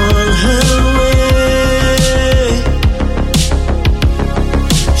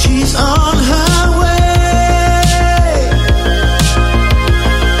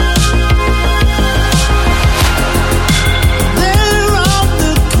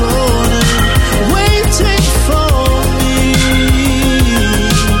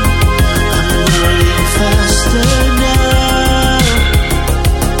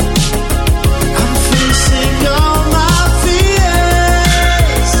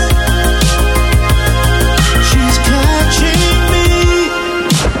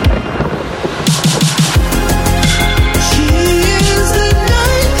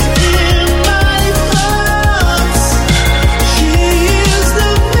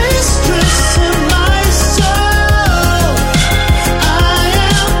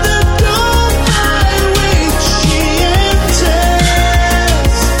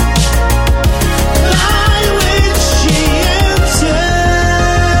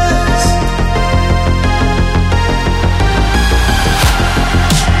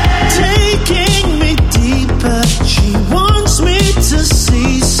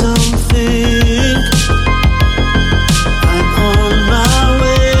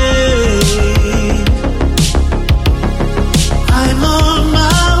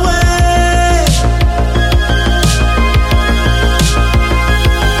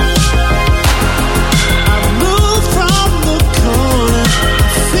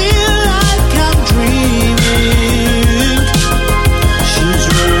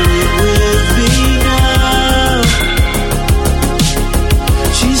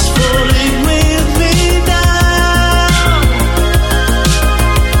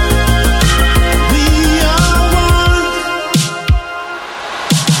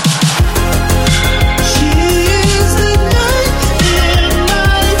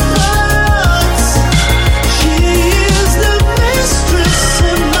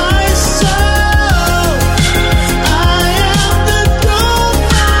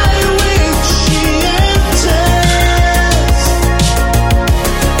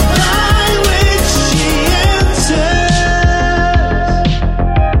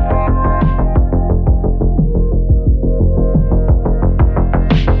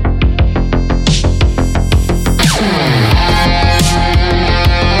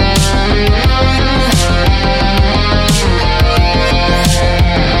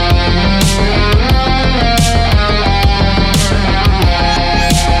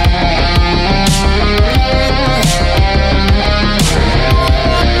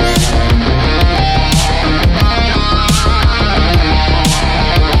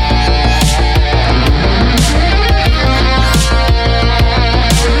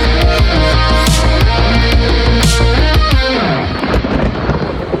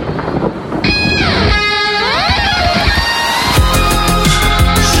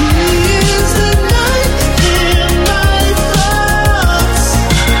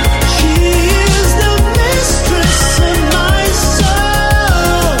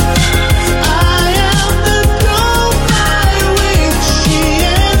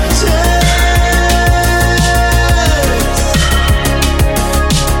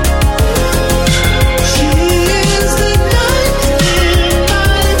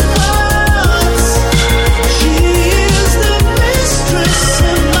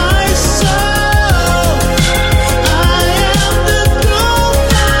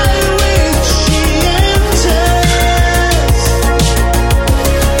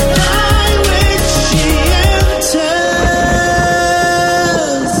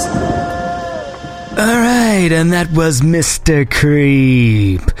 right, and that was Mr.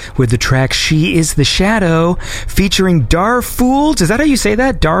 Creep with the track She Is the Shadow featuring Darfools. Is that how you say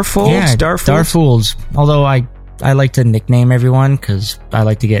that? Darfools? Yeah, Darfools. Although I like to nickname everyone because I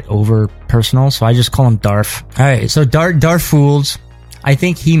like to get over personal, so I just call him Darf. Alright, so Darfools. I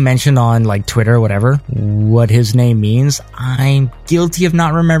think he mentioned on like Twitter or whatever what his name means. I'm guilty of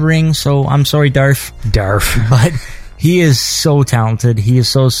not remembering, so I'm sorry, Darf. But he is so talented. He is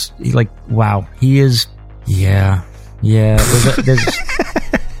so, like, wow. He is, yeah. There's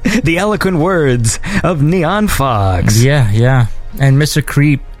the eloquent words of Neon Fox. Yeah. And Mr.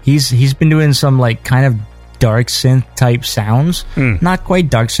 Creep, he's been doing some like kind of dark synth type sounds. Not quite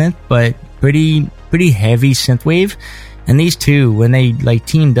dark synth, but pretty heavy synthwave. And these two, when they like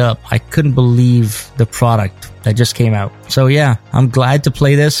teamed up, I couldn't believe the product that just came out. So yeah, I'm glad to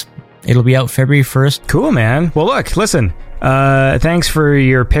play this. It'll be out February 1st. Cool, man. Well, look, listen. Thanks for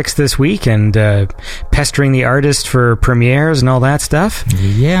your picks this week and pestering the artist for premieres and all that stuff.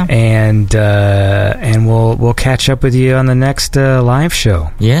 Yeah. And we'll catch up with you on the next live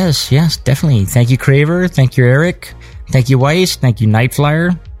show. Yes, definitely. Thank you, Craver. Thank you, Eric. Thank you, Weiss. Thank you,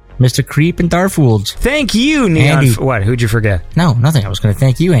 Nightflyer, Mr. Creep, and Darfools. Thank you, Neon. Andy. What? Who'd you forget? No, nothing. I was going to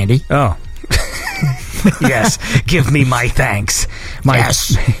thank you, Andy. Oh. Yes, give me my thanks.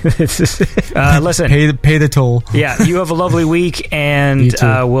 Yes. Listen. Pay the toll. Yeah, you have a lovely week, and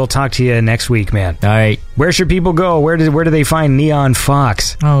we'll talk to you next week, man. All right. Where should people go? Where do they find Neon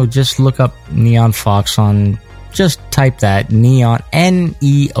Fox? Oh, just look up Neon Fox on. Just type that Neon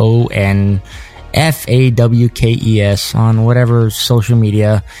NEON FAWKES on whatever social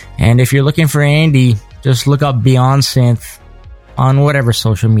media. And if you're looking for Andy, just look up Beyond Synth on whatever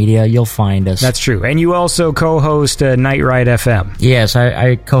social media. You'll find us. That's true. And you also co-host Night Ride FM. Yes,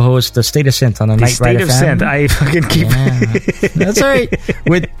 I co-host the State of Synth on the Night Ride FM. State of Synth. I fucking keep... That's all right.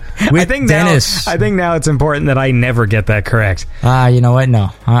 With I think Dennis. I think now it's important that I never get that correct. You know what? No.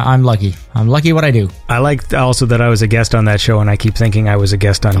 I'm lucky. I'm lucky what I do. I like also that I was a guest on that show, and I keep thinking I was a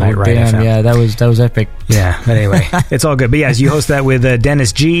guest on Night Ride FM. Yeah, that was epic. Yeah, but anyway, it's all good. But yes, you host that with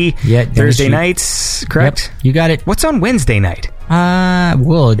Dennis G. Yeah, Thursday nights, correct? Yep, you got it. What's on Wednesday night?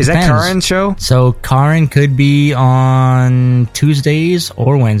 Well, it Is depends. that Karen's show? So Karen could be on Tuesdays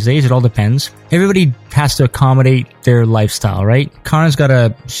or Wednesdays. It all depends. Everybody has to accommodate their lifestyle, right? Karen's got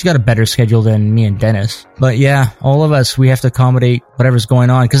a better schedule than me and Dennis. But yeah, all of us, we have to accommodate whatever's going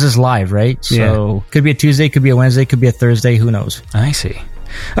on because it's live, right? So could be a Tuesday, could be a Wednesday, could be a Thursday. Who knows? I see.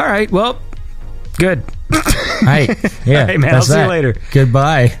 All right. Well, good. All right. Yeah. Hey, man. I'll see you later.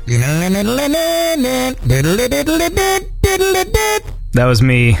 Goodbye. That was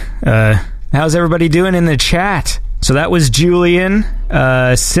me. How's everybody doing in the chat? So that was Julian.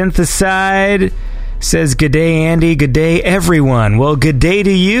 Syntheside says, good day, Andy. Good day, everyone. Well, good day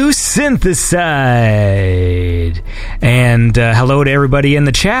to you, Syntheside. And hello to everybody in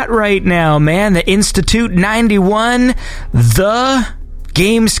the chat right now, man. The Institute 91, the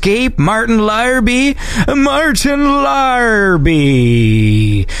Gamescape, Martin Larby,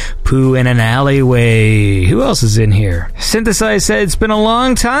 Poo in an alleyway. Who else is in here? Synthesize said it's been a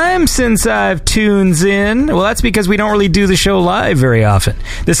long time since I've tuned in. Well, that's because we don't really do the show live very often.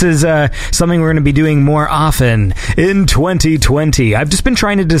 This is something we're going to be doing more often in 2020. I've just been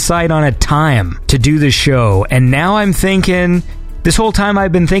trying to decide on a time to do the show, and now I'm thinking... This whole time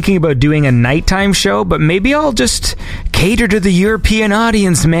I've been thinking about doing a nighttime show, but maybe I'll just cater to the European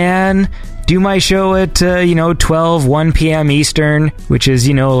audience, man. Do my show at, 12, 1 p.m. Eastern, which is,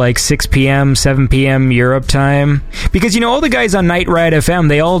 like 6 p.m., 7 p.m. Europe time. Because, all the guys on Night Ride FM,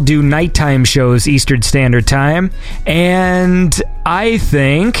 they all do nighttime shows Eastern Standard Time. And I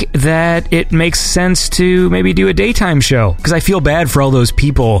think that it makes sense to maybe do a daytime show. Because I feel bad for all those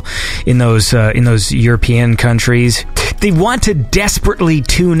people in those European countries. They want to desperately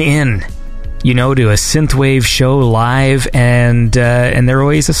tune in, to a synthwave show live, and they're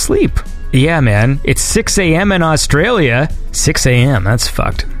always asleep. Yeah, man. It's 6 a.m. in Australia. 6 a.m. That's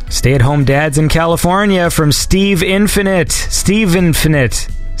fucked. Stay-at-home dads in California from Steve Infinite. Steve Infinite.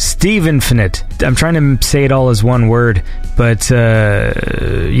 I'm trying to say it all as one word, but, I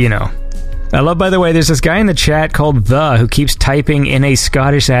love, by the way, there's this guy in the chat called The who keeps typing in a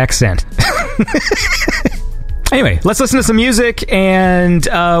Scottish accent. Anyway, let's listen to some music, and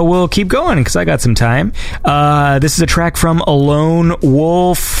we'll keep going, because I got some time. This is a track from A Lone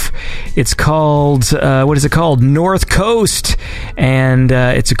Wolf. It's called, what is it called? North Coast. And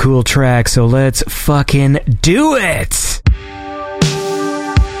it's a cool track, so let's fucking do it!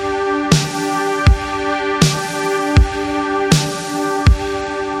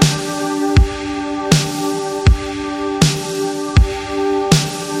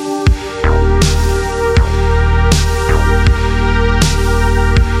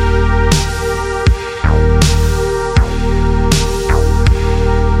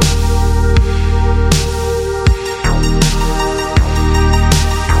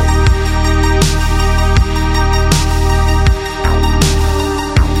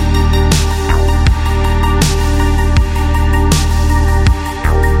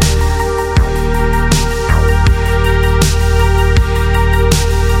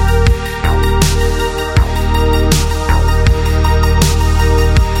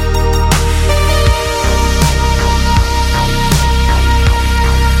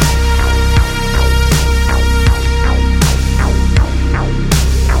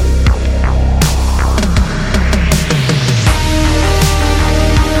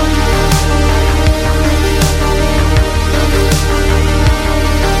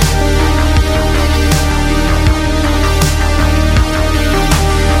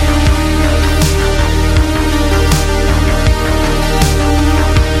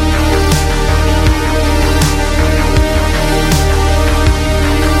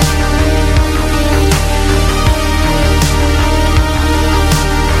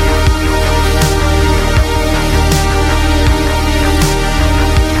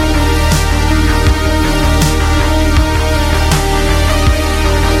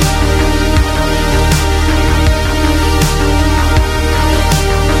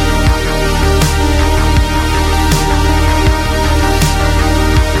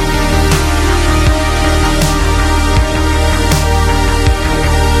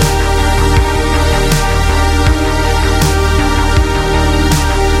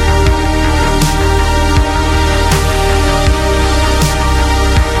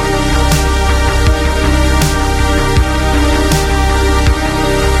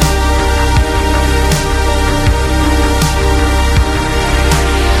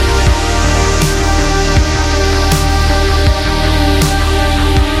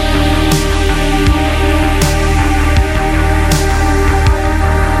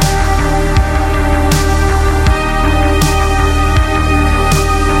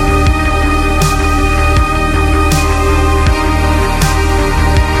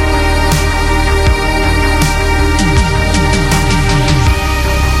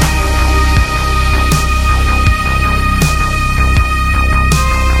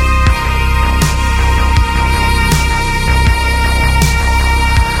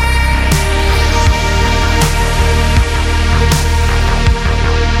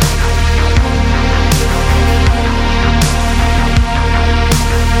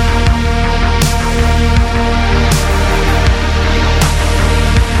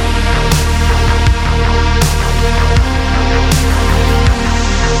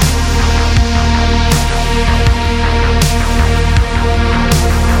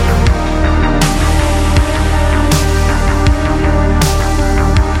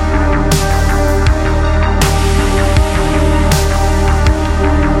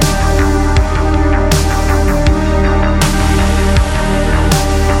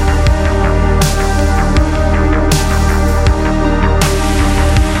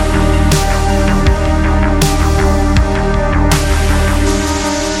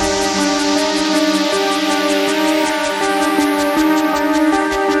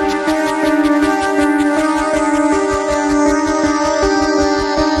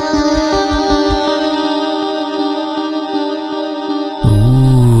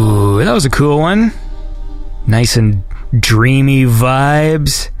 that was a cool one. Nice and dreamy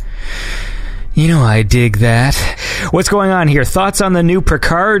vibes. You know I dig that. What's going on here? Thoughts on the new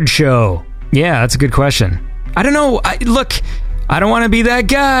Picard show? Yeah, that's a good question. I don't know. Look, I don't want to be that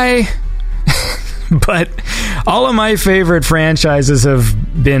guy. But all of my favorite franchises have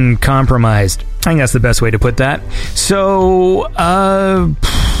been compromised. I think that's the best way to put that. So,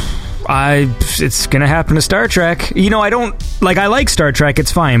 it's gonna happen to Star Trek. You know, I like Star Trek,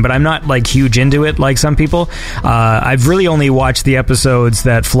 it's fine, but I'm not like huge into it like some people. I've really only watched the episodes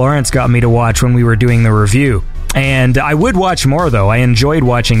that Florence got me to watch when we were doing the review. And I would watch more, though. I enjoyed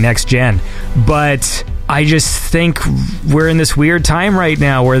watching Next Gen. But I just think we're in this weird time right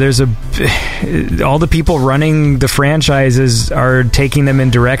now where there's all the people running the franchises are taking them in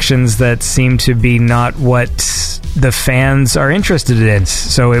directions that seem to be not what the fans are interested in.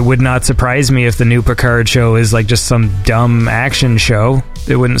 So it would not surprise me if the new Picard show is like just some dumb action show.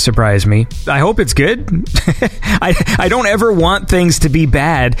 It wouldn't surprise me. I hope it's good. I don't ever want things to be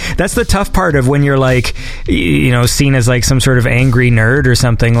bad. That's the tough part of when you're like, you know, seen as like some sort of angry nerd or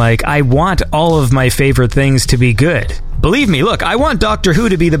something. Like, I want all of my favorite things to be good. Believe me, look, I want Doctor Who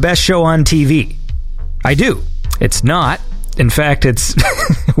to be the best show on TV. I do. It's not. In fact, it's...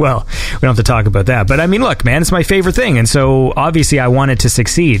 well, we don't have to talk about that. But I mean, look, man, it's my favorite thing. And so, obviously, I want it to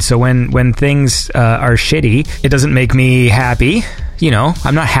succeed. So when things are shitty, it doesn't make me happy. You know,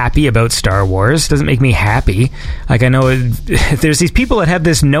 I'm not happy about Star Wars. It doesn't make me happy. Like, I know there's these people that have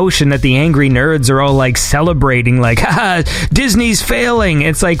this notion that the angry nerds are all, like, celebrating, like, haha, Disney's failing.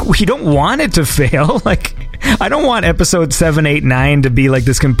 It's like, we don't want it to fail. Like... I don't want episode 7, 8, 9 to be like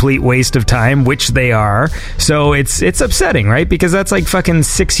this complete waste of time, which they are. So it's upsetting, right? Because that's like fucking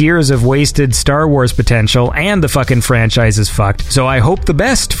 6 years of wasted Star Wars potential, and the fucking franchise is fucked. So I hope the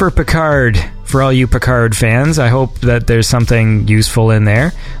best for Picard. For all you Picard fans, I hope that there's something useful in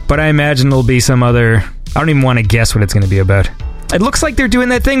there. But I imagine there'll be some other... I don't even want to guess what it's going to be about. It looks like they're doing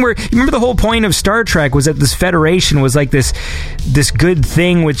that thing where, you remember the whole point of Star Trek was that this Federation was like this good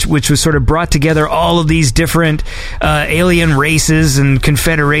thing which was sort of brought together all of these different alien races and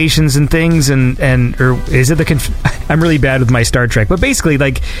confederations and things, or is it I'm really bad with my Star Trek, but basically,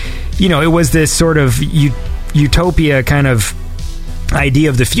 like, you know, it was this sort of utopia kind of idea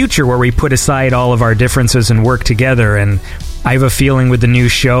of the future where we put aside all of our differences and work together. And I have a feeling with the new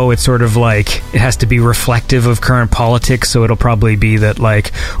show, it's sort of like it has to be reflective of current politics, so it'll probably be that,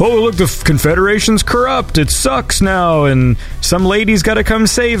 like, oh, look, the Confederation's corrupt, it sucks now, and some lady's gotta come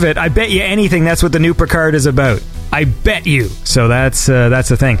save it. I bet you anything that's what the new Picard is about. I bet you. So that's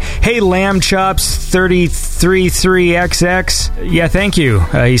the thing. Hey, Lamb Chops 333XX. Yeah, thank you.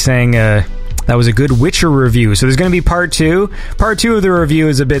 He's saying... that was a good Witcher review. So there's going to be part 2. Part 2 of the review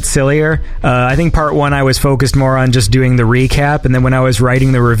is a bit sillier. I think part 1 I was focused more on just doing the recap, and then when I was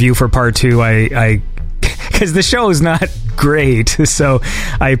writing the review for part 2, I because the show is not great, so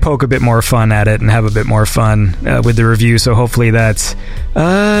I poke a bit more fun at it and have a bit more fun with the review. So hopefully that's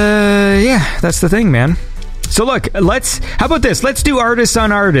that's the thing, man. So look, how about this? Let's do artists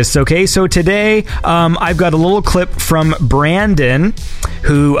on artists, okay? So today, I've got a little clip from Brandon,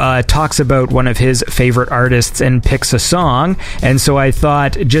 who talks about one of his favorite artists and picks a song. And so I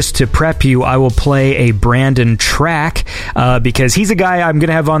thought, just to prep you, I will play a Brandon track, because he's a guy I'm going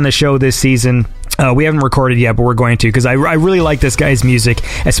to have on the show this season. We haven't recorded yet, but we're going to, because I really like this guy's music,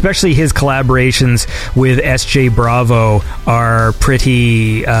 especially his collaborations with S.J. Bravo are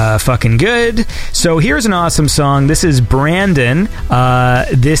pretty fucking good. So here's an awesome song. This is Brandon.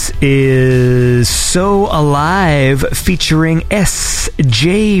 This is So Alive featuring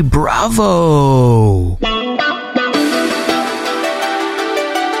S.J. Bravo.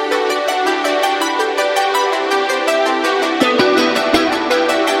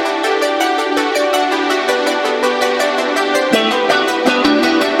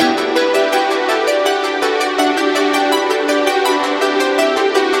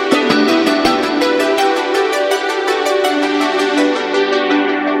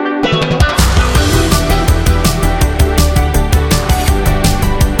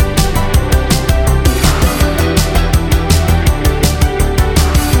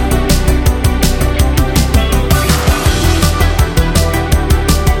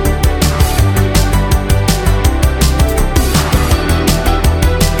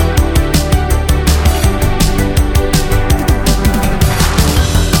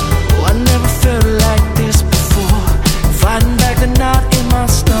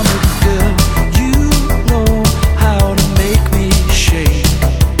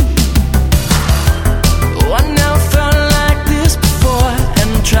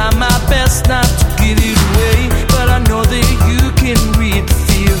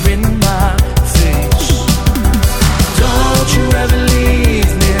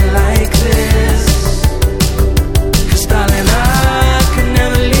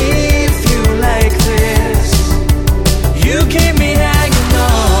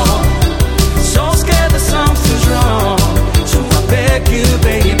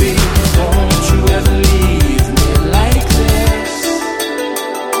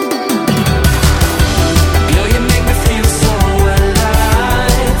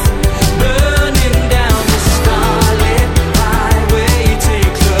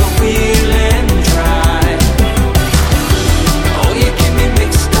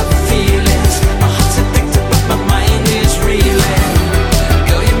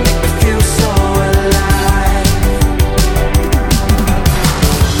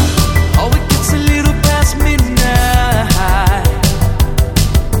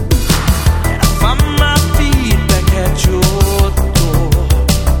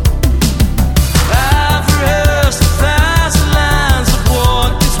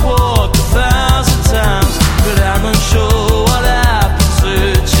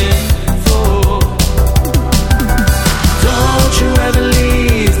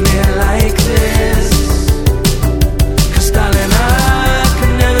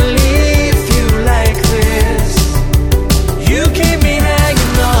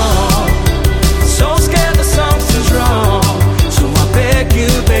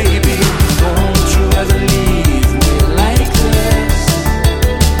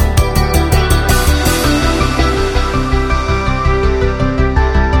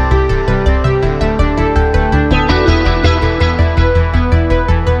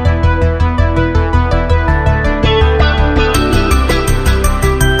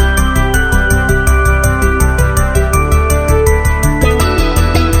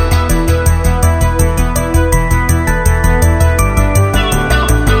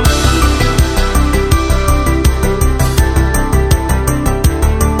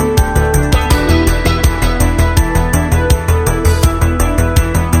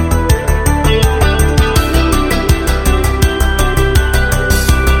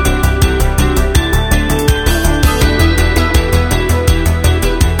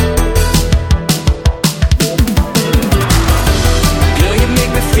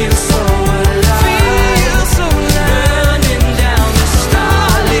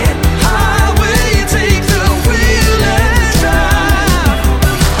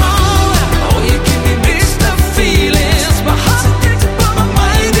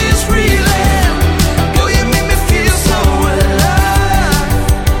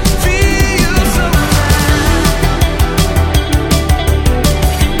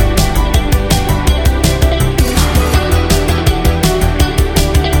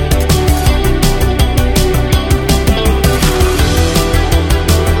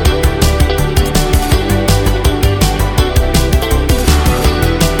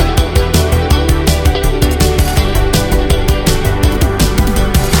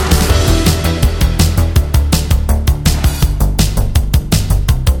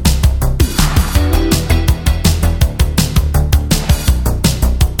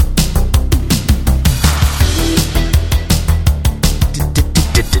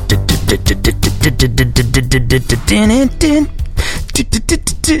 All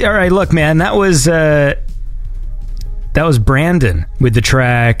right, look, man, that was Brandon with the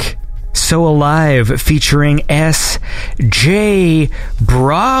track So Alive featuring S.J.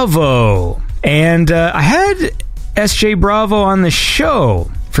 Bravo. And I had S.J. Bravo on the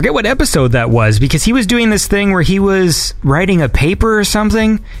show. Forget what episode that was, because he was doing this thing where he was writing a paper or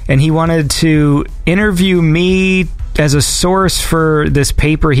something, and he wanted to interview me as a source for this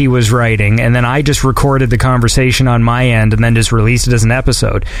paper he was writing, and then I just recorded the conversation on my end and then just released it as an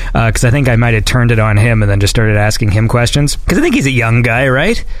episode, because I think I might have turned it on him and then just started asking him questions, because I think he's a young guy,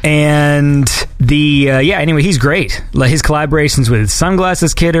 right? And anyway, he's great. His collaborations with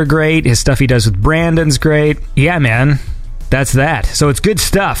Sunglasses Kid are great. His stuff he does with Brandon's great. Yeah, man. That's that. So it's good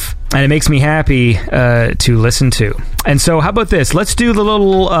stuff, and it makes me happy to listen to. And so how about this? Let's do the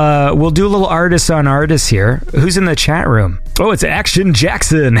little, we'll do a little artist on artist here. Who's in the chat room? Oh, it's Action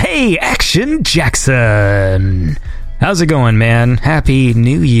Jackson. Hey, Action Jackson. How's it going, man? Happy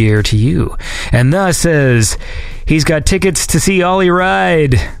New Year to you. And thus says he's got tickets to see Ollie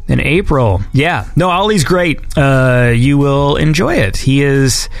Ride in April. Yeah, no, Ollie's great. You will enjoy it.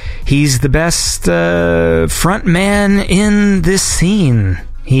 He's the best front man in this scene.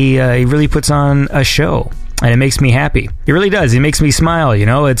 He really puts on a show. And it makes me happy. It really does. It makes me smile, you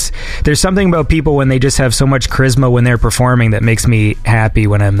know? There's something about people when they just have so much charisma when they're performing that makes me happy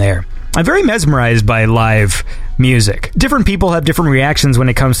when I'm there. I'm very mesmerized by live music. Different people have different reactions when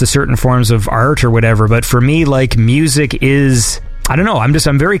it comes to certain forms of art or whatever, but for me, like, music is... I don't know,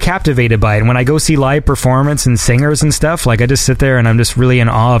 I'm very captivated by it. And when I go see live performance and singers and stuff, like, I just sit there and I'm just really in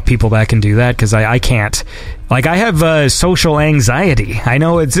awe of people that can do that, because I can't. Like, I have social anxiety. I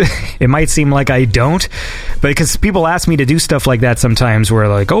know it might seem like I don't, but because people ask me to do stuff like that sometimes, where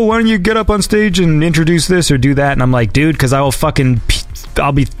like, oh, why don't you get up on stage and introduce this or do that? And I'm like, dude, because I will fucking...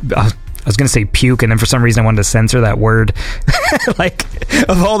 I was going to say puke, and then for some reason I wanted to censor that word. Like,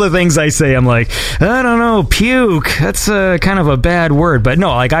 of all the things I say, I'm like, I don't know, puke. That's kind of a bad word. But no,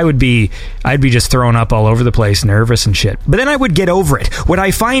 like, I'd be just thrown up all over the place, nervous and shit. But then I would get over it. What I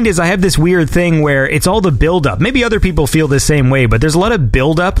find is I have this weird thing where it's all the build-up. Maybe other people feel the same way, but there's a lot of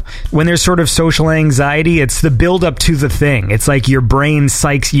build-up when there's sort of social anxiety. It's the build-up to the thing. It's like your brain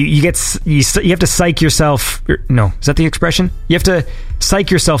psychs you. You have to psych yourself. No, is that the expression? You have to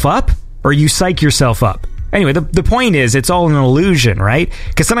psych yourself up, or you psych yourself up. Anyway, the point is, it's all an illusion, right?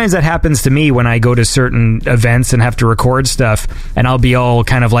 Because sometimes that happens to me when I go to certain events and have to record stuff, and I'll be all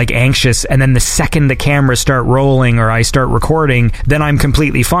kind of like anxious, and then the second the cameras start rolling or I start recording, then I'm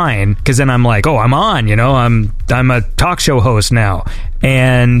completely fine, because then I'm like, oh, I'm on, you know, I'm a talk show host now.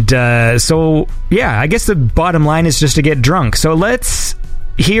 And so, yeah, I guess the bottom line is just to get drunk. So let's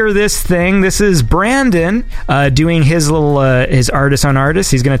hear this thing. This is Brandon doing his little his artist on artist.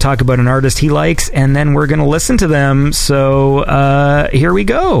 He's going to talk about an artist he likes, and then we're going to listen to them. So here we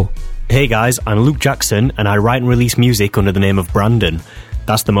go. Hey guys, I'm Luke Jackson, and I write and release music under the name of Brandon.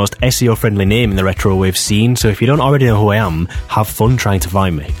 That's the most SEO friendly name in the retrowave scene, so if you don't already know who I am, have fun trying to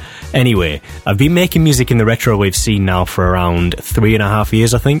find me. Anyway, I've been making music in the retrowave scene now for around 3.5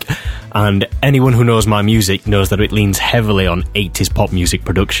 years, I think, and anyone who knows my music knows that it leans heavily on 80s pop music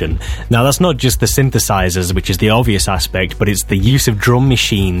production. Now, that's not just the synthesizers, which is the obvious aspect, but it's the use of drum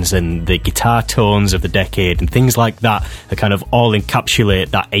machines and the guitar tones of the decade and things like that kind of all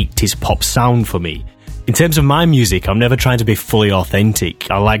encapsulate that 80s pop sound for me. In terms of my music, I'm never trying to be fully authentic.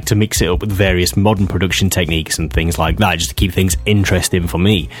 I like to mix it up with various modern production techniques and things like that, just to keep things interesting for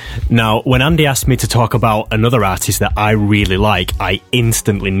me. Now, when Andy asked me to talk about another artist that I really like, I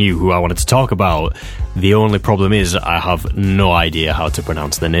instantly knew who I wanted to talk about. The only problem is I have no idea how to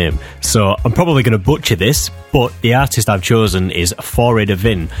pronounce the name. So I'm probably going to butcher this, but the artist I've chosen is Foray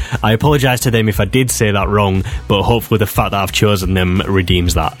Devin. I apologise to them if I did say that wrong, but hopefully the fact that I've chosen them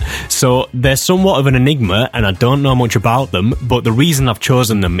redeems that. So they're somewhat of an enigma, and I don't know much about them, but the reason I've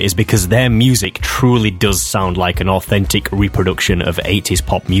chosen them is because their music truly does sound like an authentic reproduction of 80s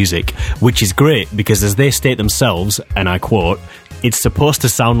pop music, which is great because, as they state themselves, and I quote, "It's supposed to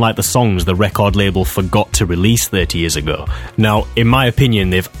sound like the songs the record label forgot to release 30 years ago." Now, in my opinion,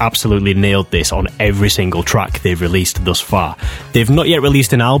 they've absolutely nailed this on every single track they've released thus far. They've not yet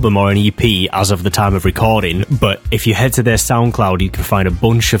released an album or an EP as of the time of recording, but if you head to their SoundCloud, you can find a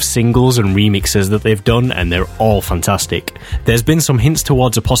bunch of singles and remixes that they've done, and they're all fantastic. There's been some hints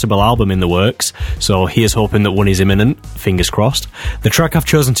towards a possible album in the works, so here's hoping that one is imminent, fingers crossed. The track I've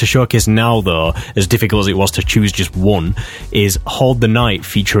chosen to showcase now, though, as difficult as it was to choose just one, is Hold the Night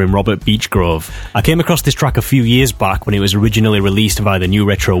featuring Robert Beechgrove. I came across this track a few years back when it was originally released via the New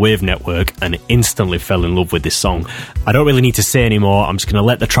Retro Wave network and instantly fell in love with this song. I don't really need to say anymore, I'm just going to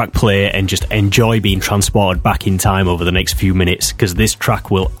let the track play and just enjoy being transported back in time over the next few minutes, because this track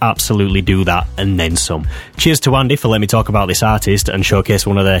will absolutely do that and then some. Cheers to Andy for letting me talk about this artist and showcase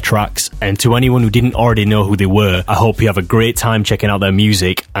one of their tracks, and to anyone who didn't already know who they were, I hope you have a great time checking out their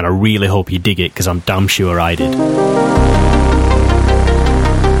music, and I really hope you dig it, because I'm damn sure I did.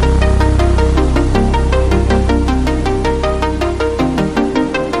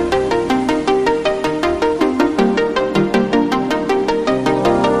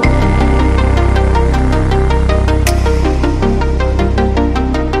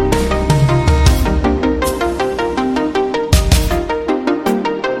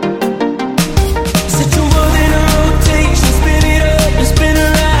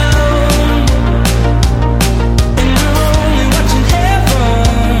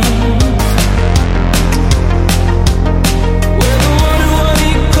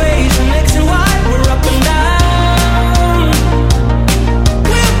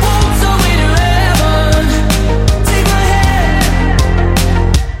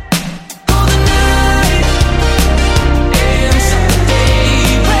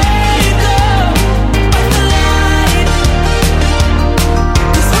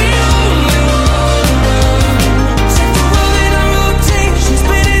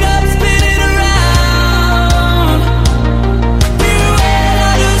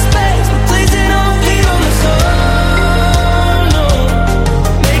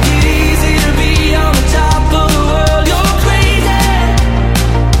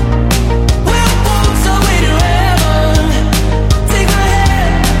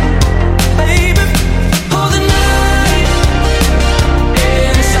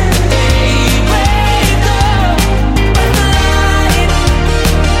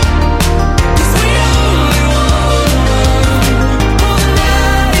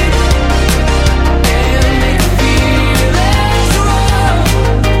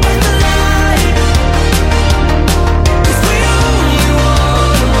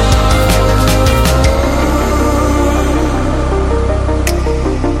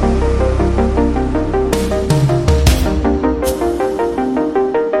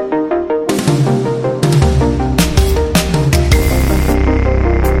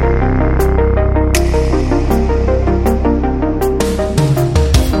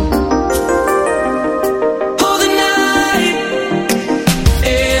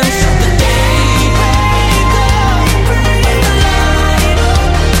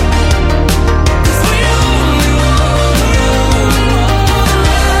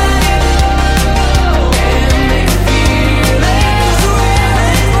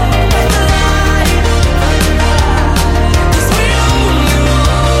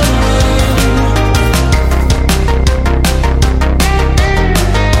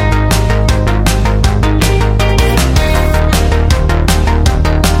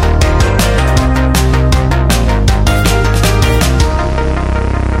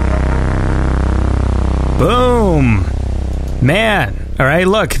 Man. All right,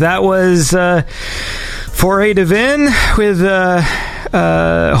 look, that was Foray Devin with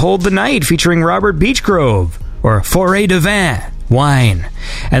Hold the Night featuring Robert Beechgrove, or Foray Devin Wine.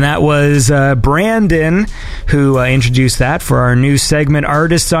 And that was Brandon who introduced that for our new segment,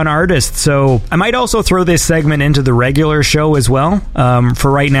 Artists on Artists. So I might also throw this segment into the regular show as well. For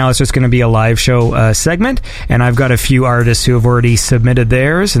right now, it's just going to be a live show segment. And I've got a few artists who have already submitted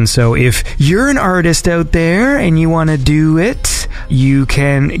theirs. And so if you're an artist out there and you want to do it, you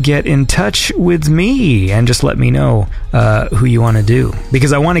can get in touch with me and just let me know who you want to do.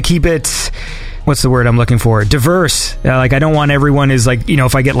 Because I want to keep it... What's the word I'm looking for? Diverse. Like, I don't want everyone is like, you know,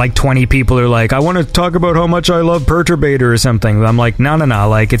 if I get like 20 people who are like, I want to talk about how much I love Perturbator or something. I'm like, no.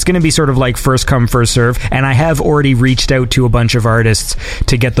 Like, it's going to be sort of like first come, first serve. And I have already reached out to a bunch of artists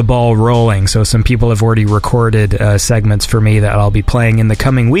to get the ball rolling. So some people have already recorded segments for me that I'll be playing in the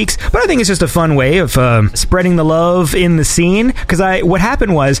coming weeks. But I think it's just a fun way of spreading the love in the scene. Because what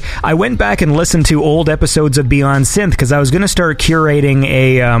happened was I went back and listened to old episodes of Beyond Synth because I was going to start curating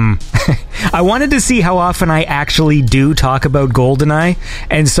a... I wanted to see how often I actually do talk about GoldenEye,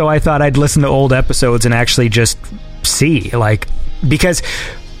 and so I thought I'd listen to old episodes and actually just see, like, because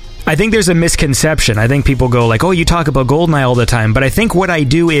I think there's a misconception. I think people go like, oh, you talk about GoldenEye all the time, but I think what I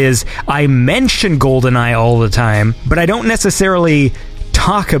do is I mention GoldenEye all the time, but I don't necessarily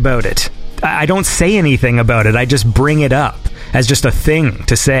talk about it. I don't say anything about it. I just bring it up as just a thing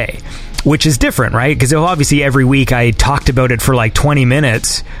to say. which is different, right? Because obviously every week I talked about it for like 20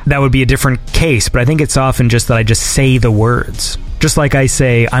 minutes, that would be a different case. But I think it's often just that I just say the words. Just like I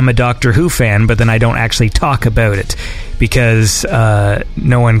say, I'm a Doctor Who fan, but then I don't actually talk about it because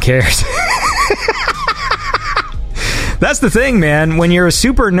no one cares. That's the thing, man. When you're a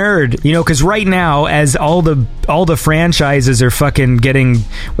super nerd, you know, because right now, as all the franchises are fucking getting,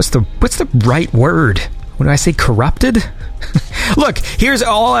 what's the right word? What do I say? Corrupted? Look, here's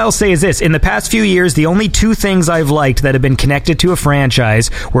all I'll say is this. In the past few years, the only two things I've liked that have been connected to a franchise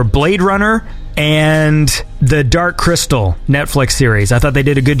were Blade Runner and the Dark Crystal Netflix series. I thought they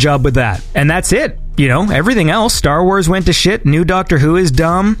did a good job with that. And that's it. You know, everything else, Star Wars went to shit. New Doctor Who is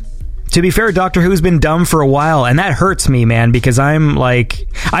dumb. To be fair, Doctor Who's been dumb for a while, and that hurts me, man, because I'm like,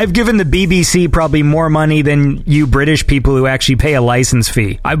 I've given the BBC probably more money than you British people who actually pay a license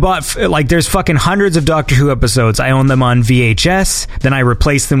fee. I bought, like, there's fucking hundreds of Doctor Who episodes. I own them on VHS, then I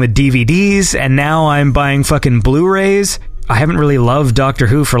replaced them with DVDs, and now I'm buying fucking Blu-rays. I haven't really loved Doctor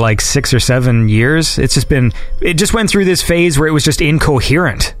Who for like 6 or 7 years. It just went through this phase where it was just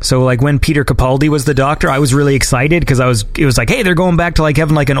incoherent. So like when Peter Capaldi was the Doctor, I was really excited because it was like, hey, they're going back to like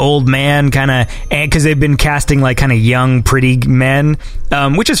having like an old man kind of, because they've been casting like kind of young, pretty men,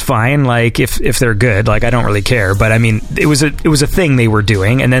 which is fine. Like if they're good, like I don't really care. But I mean, it was a thing they were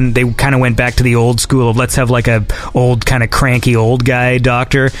doing, and then they kind of went back to the old school of let's have like a old kind of cranky old guy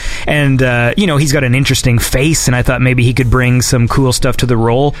Doctor, and you know, he's got an interesting face, and I thought maybe he could bring some cool stuff to the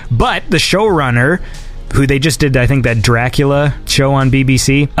role. But the showrunner, who they just did, I think, that Dracula show on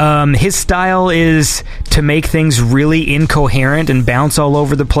BBC, his style is to make things really incoherent and bounce all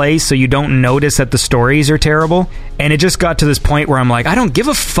over the place so you don't notice that the stories are terrible. And it just got to this point where I'm like, I don't give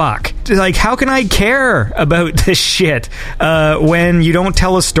a fuck. Like, how can I care about this shit when you don't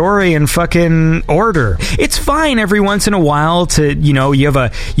tell a story in fucking order? It's fine every once in a while to, you know, you have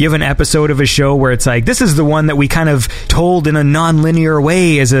an episode of a show where it's like, this is the one that we kind of told in a non-linear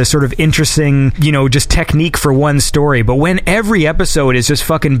way as a sort of interesting, you know, just technique for one story. But when every episode is just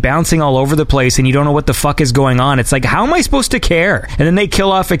fucking bouncing all over the place and you don't know what the fuck is going on, it's like, how am I supposed to care? And then they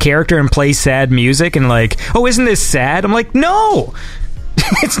kill off a character and play sad music and like, oh, isn't this sad? I'm like, no,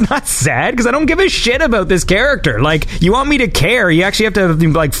 it's not sad because I don't give a shit about this character. Like, you want me to care, you actually have to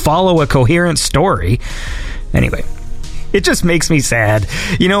like follow a coherent story. Anyway, it just makes me sad,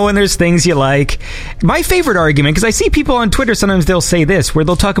 you know, when there's things you like. My favorite argument, because I see people on Twitter, sometimes they'll say this, where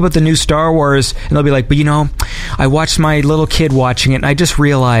they'll talk about the new Star Wars, and they'll be like, but you know, I watched my little kid watching it, and I just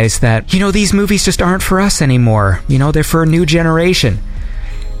realized that, you know, these movies just aren't for us anymore. You know, they're for a new generation.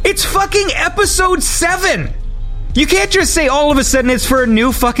 It's fucking episode 7! You can't just say all of a sudden it's for a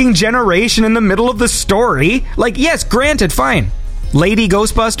new fucking generation in the middle of the story. Like, yes, granted, fine. Lady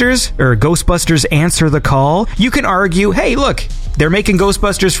Ghostbusters, or Ghostbusters Answer the Call, you can argue, hey, look, they're making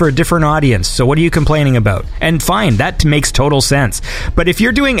Ghostbusters for a different audience, so what are you complaining about? And fine, that makes total sense. But if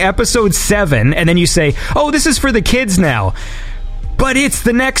you're doing episode 7, and then you say, oh, this is for the kids now, but it's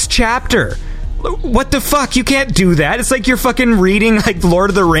the next chapter. What the fuck? You can't do that. It's like you're fucking reading like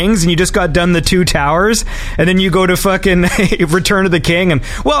Lord of the Rings and you just got done the Two Towers and then you go to fucking Return of the King and,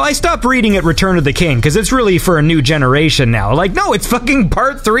 well, I stopped reading at Return of the King because it's really for a new generation now. Like, no, it's fucking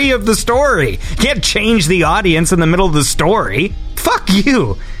part 3 of the story. You can't change the audience in the middle of the story. Fuck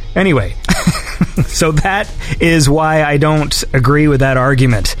you. Anyway, so that is why I don't agree with that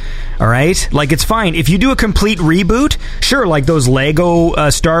argument. All right? Like, it's fine. If you do a complete reboot, sure, like those Lego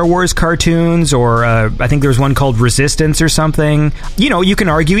Star Wars cartoons, or I think there's one called Resistance or something. You know, you can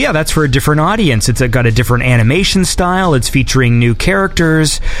argue, yeah, that's for a different audience. It's got a different animation style. It's featuring new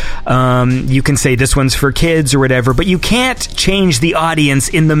characters. You can say this one's for kids or whatever, but you can't change the audience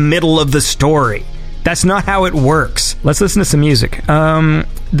in the middle of the story. That's not how it works. Let's listen to some music.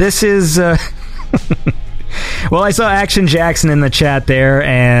 This is... Well, I saw Action Jackson in the chat there,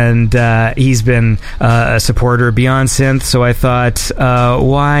 and he's been a supporter of Beyond Synth, so I thought,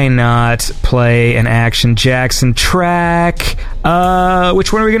 why not play an Action Jackson track?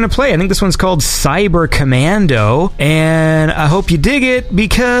 Which one are we going to play? I think this one's called Cyber Commando, and I hope you dig it,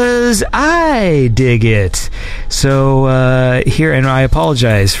 because I dig it. So, here, and I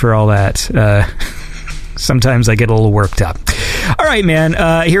apologize for all that. Sometimes I get a little worked up. All right, man.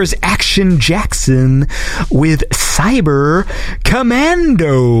 Here's Action Jackson with Cyber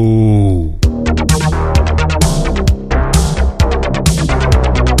Commando.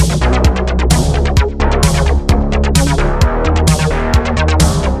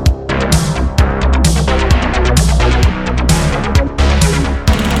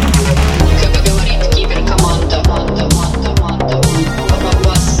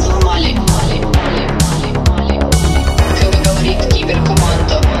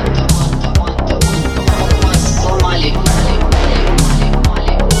 Киберкоманда.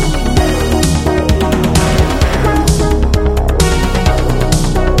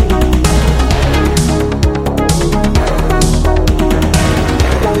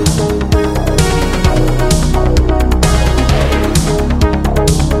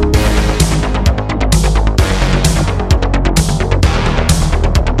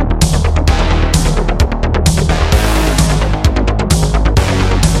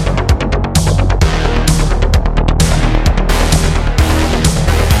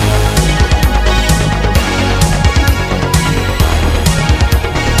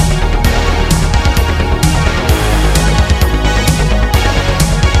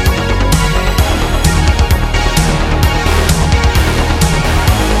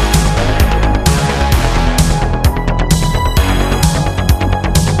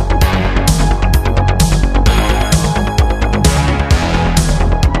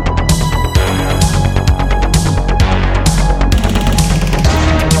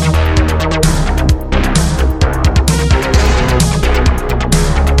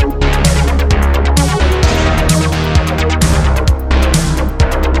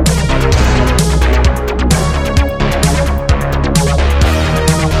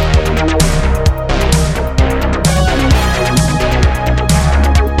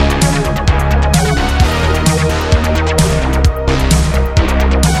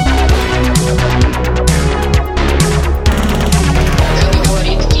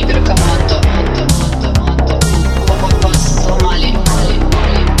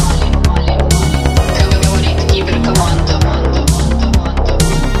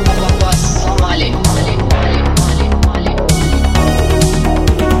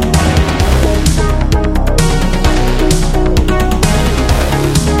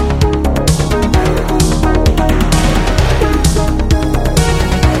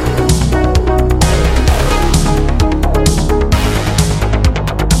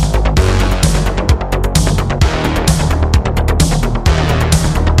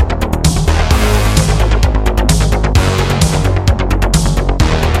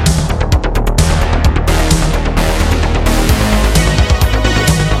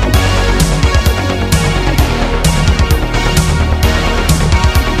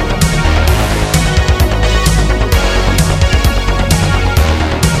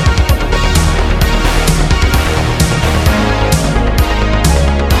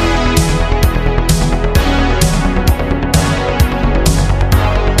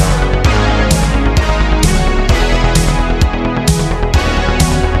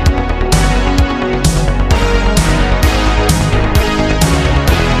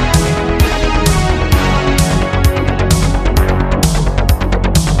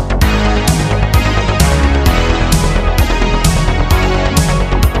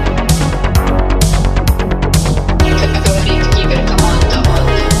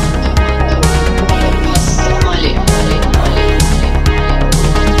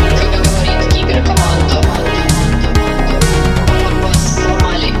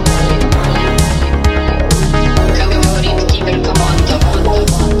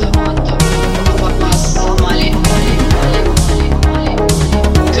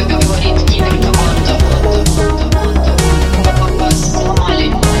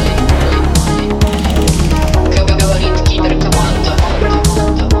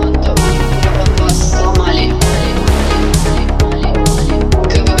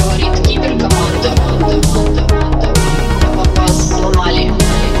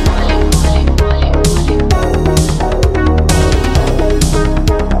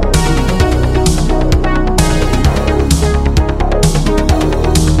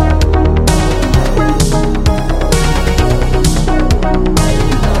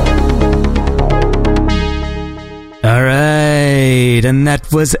 right, and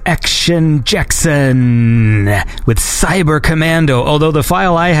that was Action Jackson with Cyber Commando. Although the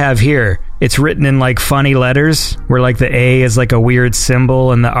file I have here, it's written in like funny letters, where like the A is like a weird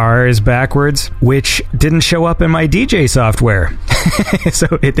symbol and the R is backwards, which didn't show up in my DJ software.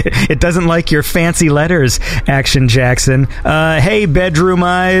 So it doesn't like your fancy letters, Action Jackson. Hey, Bedroom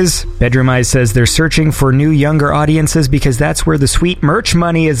Eyes. Bedroom Eyes says they're searching for new younger audiences because that's where the sweet merch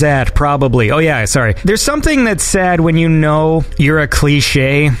money is at, probably. Oh yeah, sorry. There's something that's sad when you know you're a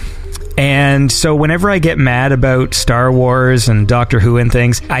cliche. And so whenever I get mad about Star Wars and Doctor Who and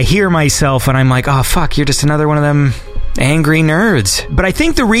things, I hear myself and I'm like, oh fuck, you're just another one of them angry nerds. But I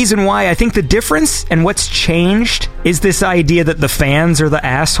think the reason why, I think the difference and what's changed is this idea that the fans are the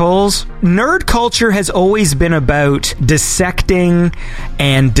assholes. Nerd culture has always been about dissecting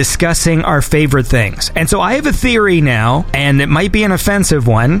and discussing our favorite things. And so I have a theory now, and it might be an offensive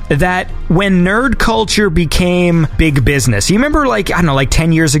one, that when nerd culture became big business, you remember like, I don't know, like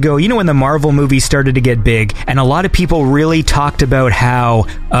 10 years ago, you know, when the Marvel movies started to get big, and a lot of people really talked about how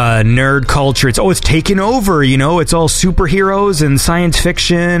nerd culture, it's taken over, you know, it's all superheroes and science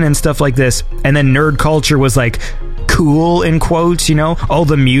fiction and stuff like this. And then nerd culture was like cool, in quotes, you know. All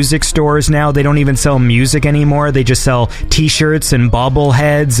the music stores now, they don't even sell music anymore. They just sell t-shirts and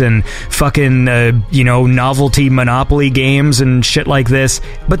bobbleheads and fucking, novelty Monopoly games and shit like this.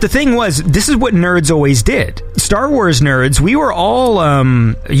 But the thing was, this is what nerds always did. Star Wars nerds, we were all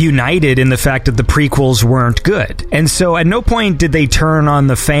united in the fact that the prequels weren't good. And so at no point did they turn on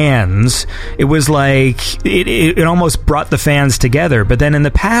the fans. It was like, it almost brought the fans together. But then in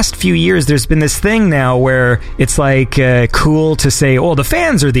the past few years, there's been this thing now where it's like cool to say, oh, the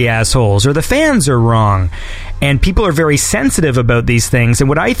fans are the assholes, or the fans are wrong. And people are very sensitive about these things. And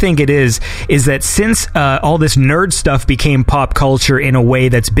what I think it is that since all this nerd stuff became pop culture in a way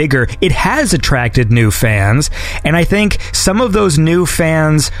that's bigger, it has attracted new fans. And I think some of those new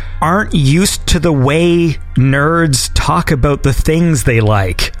fans aren't used to the way nerds talk about the things they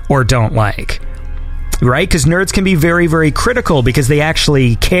like or don't like. Right? Because nerds can be very, very critical because they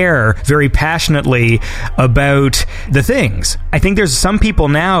actually care very passionately about the things. I think there's some people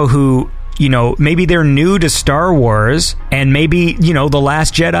now who, you know, maybe they're new to Star Wars, and maybe, you know, The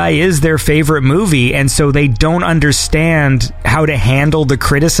Last Jedi is their favorite movie, and so they don't understand how to handle the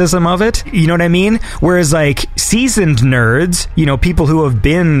criticism of it. You know what I mean? Whereas, like, seasoned nerds, you know, people who have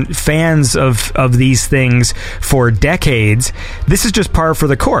been fans of these things for decades, this is just par for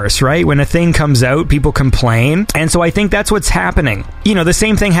the course, right? When a thing comes out, people complain, and so I think that's what's happening. You know, the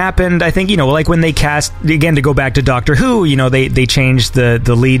same thing happened, I think, you know, like when they cast, again, to go back to Doctor Who, you know, they changed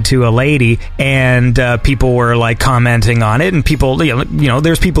the lead to a lady, and people were like commenting on it, and people, you know,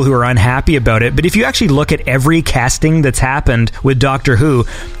 there's people who are unhappy about it. But if you actually look at every casting that's happened with Doctor Who,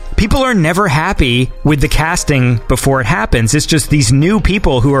 people are never happy with the casting before it happens. It's just these new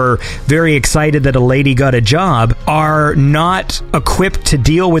people who are very excited that a lady got a job are not equipped to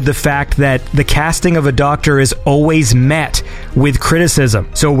deal with the fact that the casting of a doctor is always met with criticism.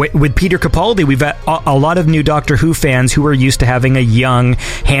 So with Peter Capaldi, we've got a lot of new Doctor Who fans who are used to having a young,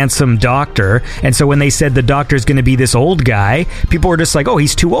 handsome doctor. And so when they said the doctor's going to be this old guy, people were just like, oh,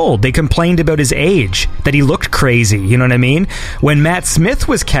 he's too old. They complained about his age, that he looked crazy. You know what I mean? When Matt Smith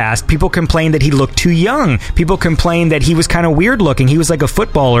was cast, people complained that he looked too young. People complained that he was kind of weird looking. He was like a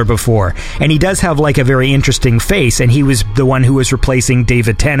footballer before. And he does have like a very interesting face. And he was the one who was replacing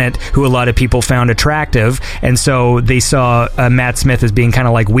David Tennant, who a lot of people found attractive. And so they saw Matt Smith as being kind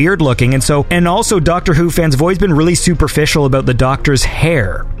of like weird looking. And also Doctor Who fans have always been really superficial about the Doctor's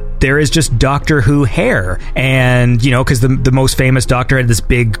hair. There is just Doctor Who hair. And, you know, because the most famous Doctor had this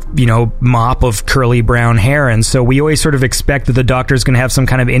big, you know, mop of curly brown hair. And so we always sort of expect that the Doctor is going to have some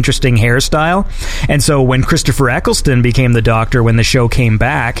kind of interesting hairstyle. And so when Christopher Eccleston became the Doctor, when the show came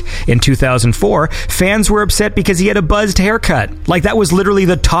back in 2004, fans were upset because he had a buzzed haircut. Like, that was literally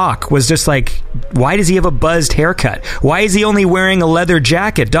the talk, was just like, why does he have a buzzed haircut? Why is he only wearing a leather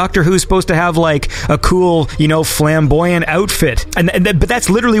jacket? Doctor Who's supposed to have like a cool, you know, flamboyant outfit. But that's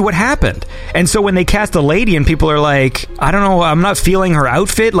literally what happened. And so when they cast a lady and people are like, I don't know, I'm not feeling her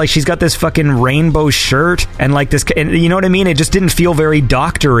outfit, like she's got this fucking rainbow shirt and like this, and you know what I mean? It just didn't feel very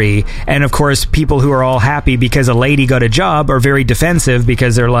doctory. And of course, people who are all happy because a lady got a job are very defensive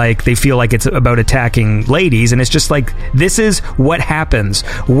because they're like, they feel like it's about attacking ladies. And it's just like, this is what happens.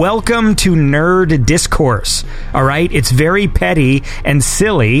 Welcome to nerd discourse. All right? It's very petty and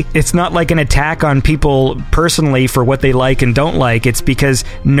silly. It's not like an attack on people personally for what they like and don't like. It's because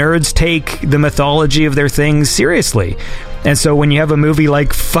nerds take the mythology of their things seriously. And so when you have a movie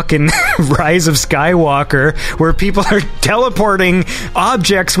like fucking Rise of Skywalker, where people are teleporting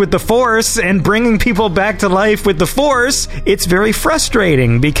objects with the Force and bringing people back to life with the Force, it's very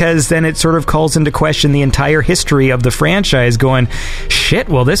frustrating, because then it sort of calls into question the entire history of the franchise, going, shit,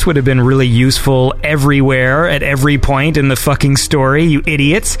 well, this would have been really useful everywhere at every point in the fucking story, you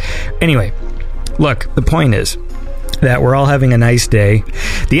idiots. Anyway, look, the point is that we're all having a nice day.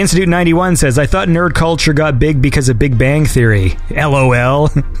 The Institute 91 says, I thought nerd culture got big because of Big Bang Theory. LOL.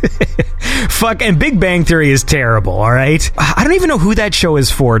 Fuck, and Big Bang Theory is terrible, alright? I don't even know who that show is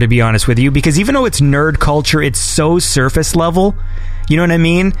for, to be honest with you, because even though it's nerd culture, it's so surface level. You know what I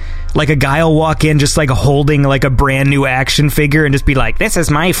mean? Like a guy will walk in just like holding like a brand new action figure and just be like, this is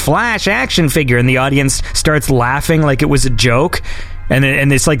my Flash action figure, and the audience starts laughing like it was a joke.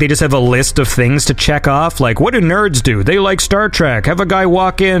 And it's like they just have a list of things to check off. Like, what do nerds do? They like Star Trek. Have a guy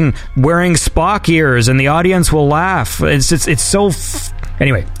walk in wearing Spock ears and the audience will laugh. It's so...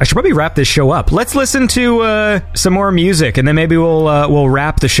 Anyway, I should probably wrap this show up. Let's listen to some more music, and then maybe we'll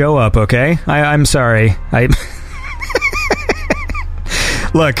wrap the show up, okay? I'm sorry.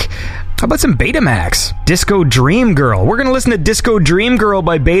 Look... How about some Betamax? Disco Dream Girl. We're going to listen to Disco Dream Girl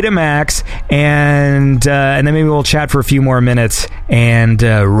by Betamax, and then maybe we'll chat for a few more minutes and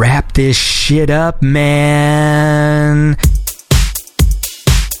wrap this shit up, man.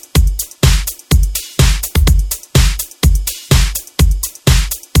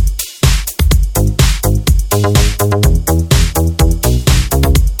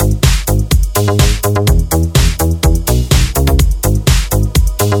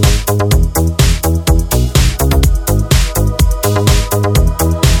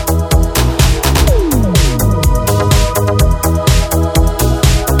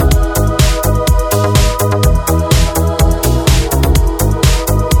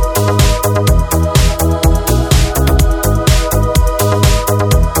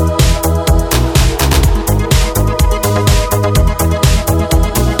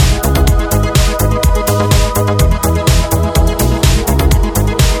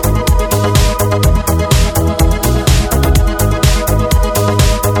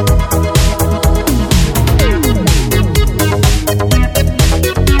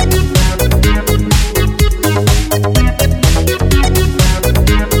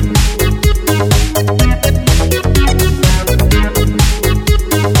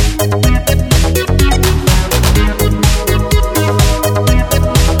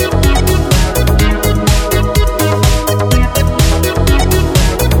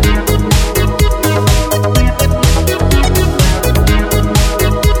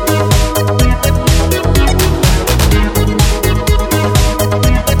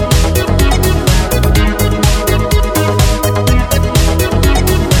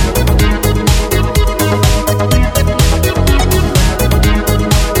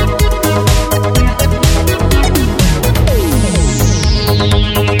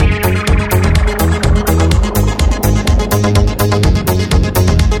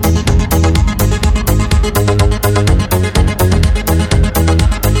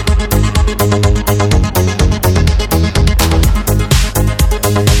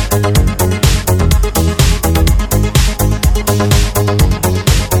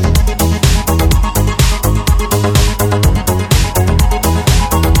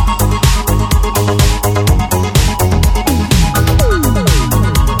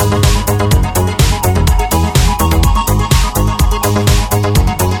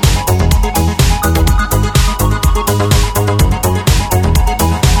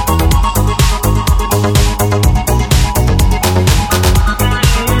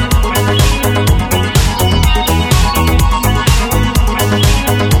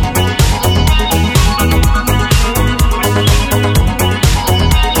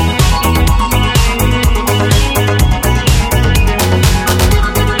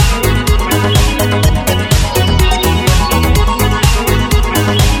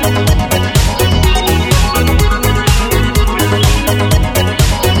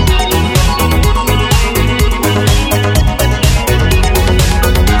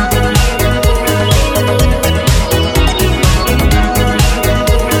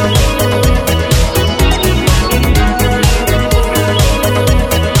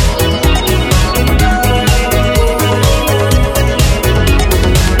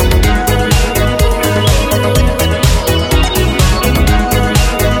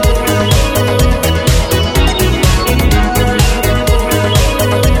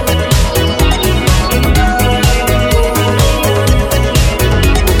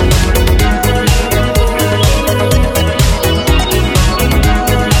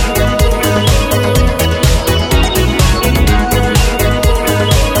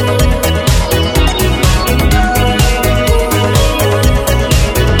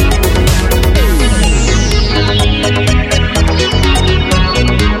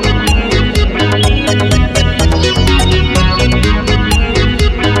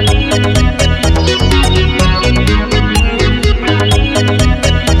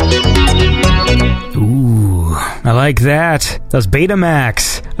 like that. That was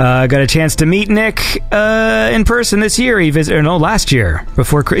Betamax. Got a chance to meet Nick in person this year. He visited, last year.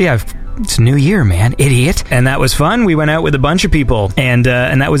 It's New Year, man. Idiot. And that was fun. We went out with a bunch of people, and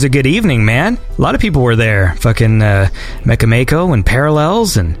that was a good evening, man. A lot of people were there. Fucking Mecha Mako and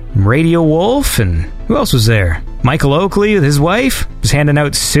Parallels and Radio Wolf, and who else was there? Michael Oakley with his wife was handing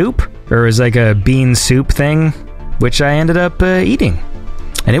out soup, or it was like a bean soup thing, which I ended up eating.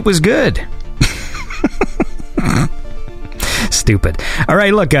 And it was good. Stupid. All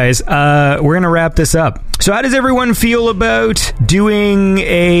right, look, guys, we're going to wrap this up. So how does everyone feel about doing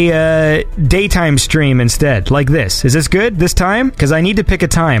a daytime stream instead, like this? Is this good this time? Because I need to pick a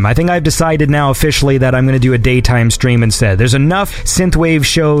time. I think I've decided now officially that I'm going to do a daytime stream instead. There's enough synthwave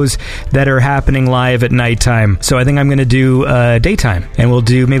shows that are happening live at nighttime, so I think I'm going to do daytime. And we'll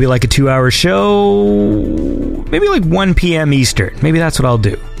do maybe like a 2-hour show, maybe like 1 p.m. Eastern. Maybe that's what I'll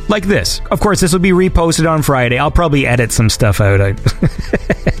do. Like this. Of course, this will be reposted on Friday. I'll probably edit some stuff out.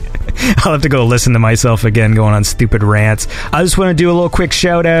 I'll have to go listen to myself again going on stupid rants. I just want to do a little quick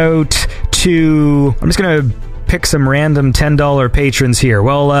shout out to... I'm just going to pick some random $10 patrons here.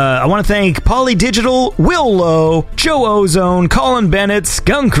 Well, I want to thank Poly Digital, Will Lowe, Joe Ozone, Colin Bennett,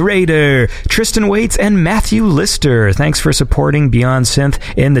 Skunk Raider, Tristan Waits, and Matthew Lister. Thanks for supporting Beyond Synth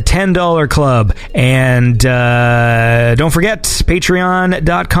in the $10 club. And don't forget,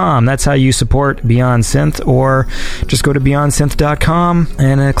 patreon.com. That's how you support Beyond Synth, or just go to beyondsynth.com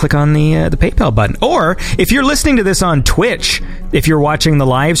and click on the PayPal button. Or if you're listening to this on Twitch, if you're watching the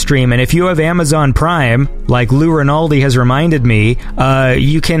live stream, and if you have Amazon Prime, like Lou Rinaldi has reminded me,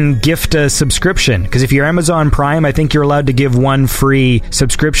 you can gift a subscription. Because if you're Amazon Prime, I think you're allowed to give 1 free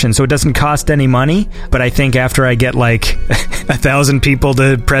subscription, so it doesn't cost any money. But I think after I get like 1,000 people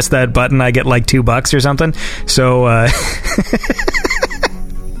to press that button, I get like $2 or something. So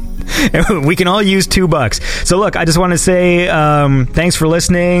we can all use $2. So look, I just want to say thanks for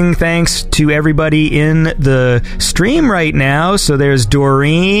listening. Thanks to everybody in the stream right now. So there's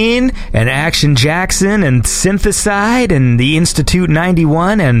Doreen and Action Jackson and Syntheside and the Institute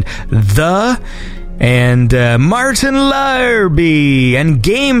 91 and Martin Larby and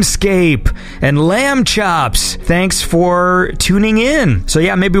Gamescape and Lamb Chops. Thanks for tuning in. So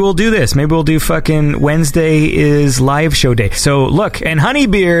yeah, maybe we'll do this. Maybe we'll do fucking Wednesday is live show day. So look, and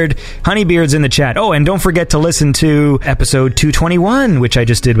Honeybeard's in the chat. Oh, and don't forget to listen to episode 221, which I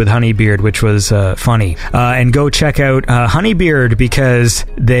just did with Honeybeard, which was funny. And go check out Honeybeard because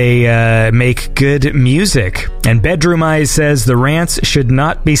they make good music. And Bedroom Eyes says the rants should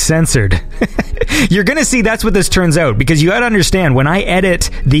not be censored. You're gonna see that's what this turns out, because you gotta understand, when I edit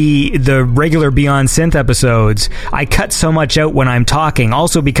the regular Beyond Synth episodes, I cut so much out when I'm talking,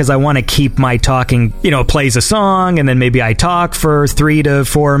 also because I want to keep my talking, plays a song, and then maybe I talk for 3 to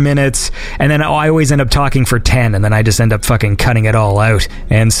 4 minutes, and then I always end up talking for 10, and then I just end up fucking cutting it all out.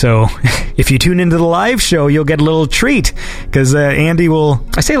 And so, if you tune into the live show, you'll get a little treat, because Andy will,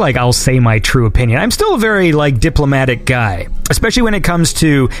 I'll say my true opinion. I'm still a very, diplomatic guy, especially when it comes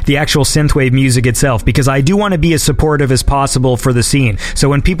to the actual synthwave music itself, because I do want to be as supportive as possible for the scene. So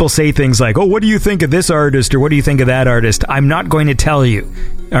when people say things like, oh, what do you think of this artist, or what do you think of that artist, I'm not going to tell you,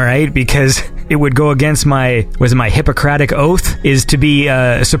 all right? Because it would go against my Hippocratic oath, is to be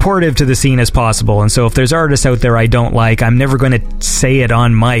supportive to the scene as possible. And so if there's artists out there I don't like, I'm never going to say it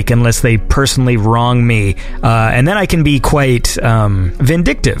on mic unless they personally wrong me. And then I can be quite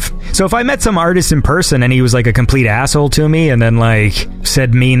vindictive. So if I met some artist in person and he was like a complete asshole to me and then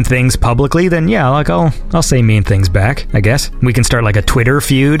said mean things publicly, then yeah, I'll say mean things back, I guess. We can start a Twitter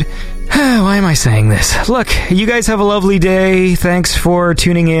feud. Why am I saying this? Look, you guys have a lovely day. Thanks for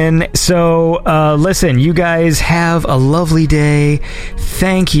tuning in. So, listen, you guys have a lovely day.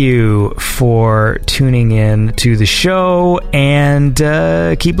 Thank you for tuning in to the show, and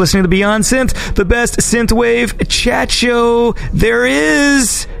keep listening to Beyond Synth, the best synthwave chat show there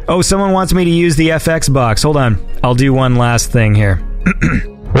is. Oh, someone wants me to use the FX box. Hold on. I'll do one last thing here.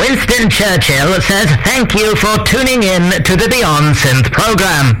 Winston Churchill says thank you for tuning in to the Beyond Synth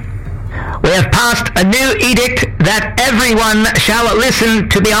program. We have passed a new edict that everyone shall listen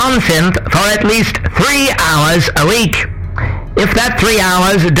to Beyond Synth for at least 3 hours a week. If that 3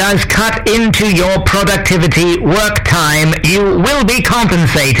 hours does cut into your productivity work time, you will be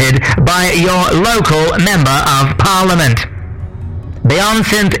compensated by your local member of parliament. Beyond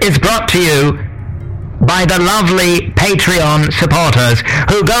Synth is brought to you by the lovely Patreon supporters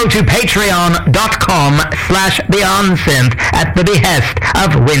who go to patreon.com/BeyondSynth at the behest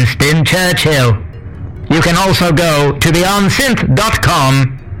of Winston Churchill. You can also go to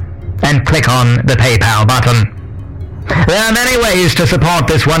BeyondSynth.com and click on the PayPal button. There are many ways to support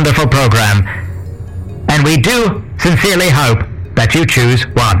this wonderful program, and we do sincerely hope that you choose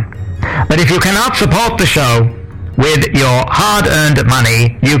one. But if you cannot support the show with your hard-earned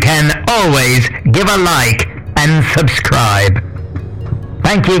money, you can always give a like and subscribe.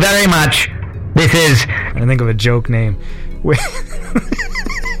 Thank you very much. This is... I think of a joke name.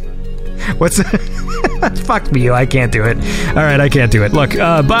 What's... Fuck me, I can't do it. Alright, I can't do it. Look,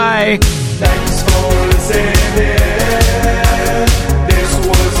 bye! Thanks for listening. This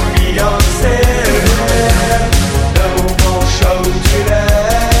was Beyond Sin. No more show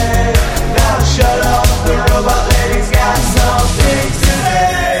today. Now shut up, the robot lady's got something to say.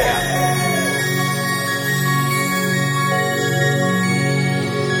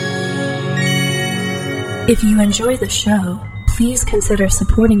 If you enjoy the show, please consider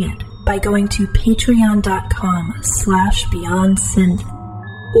supporting it by going to patreon.com/BeyondSynth,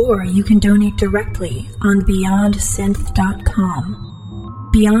 or you can donate directly on BeyondSynth.com.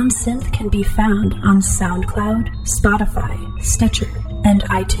 Beyond Synth can be found on SoundCloud, Spotify, Stitcher, and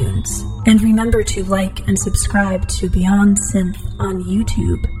iTunes. And remember to like and subscribe to Beyond Synth on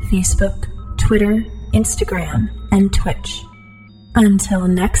YouTube, Facebook, Twitter, Instagram, and Twitch. Until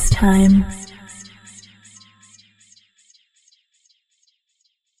next time.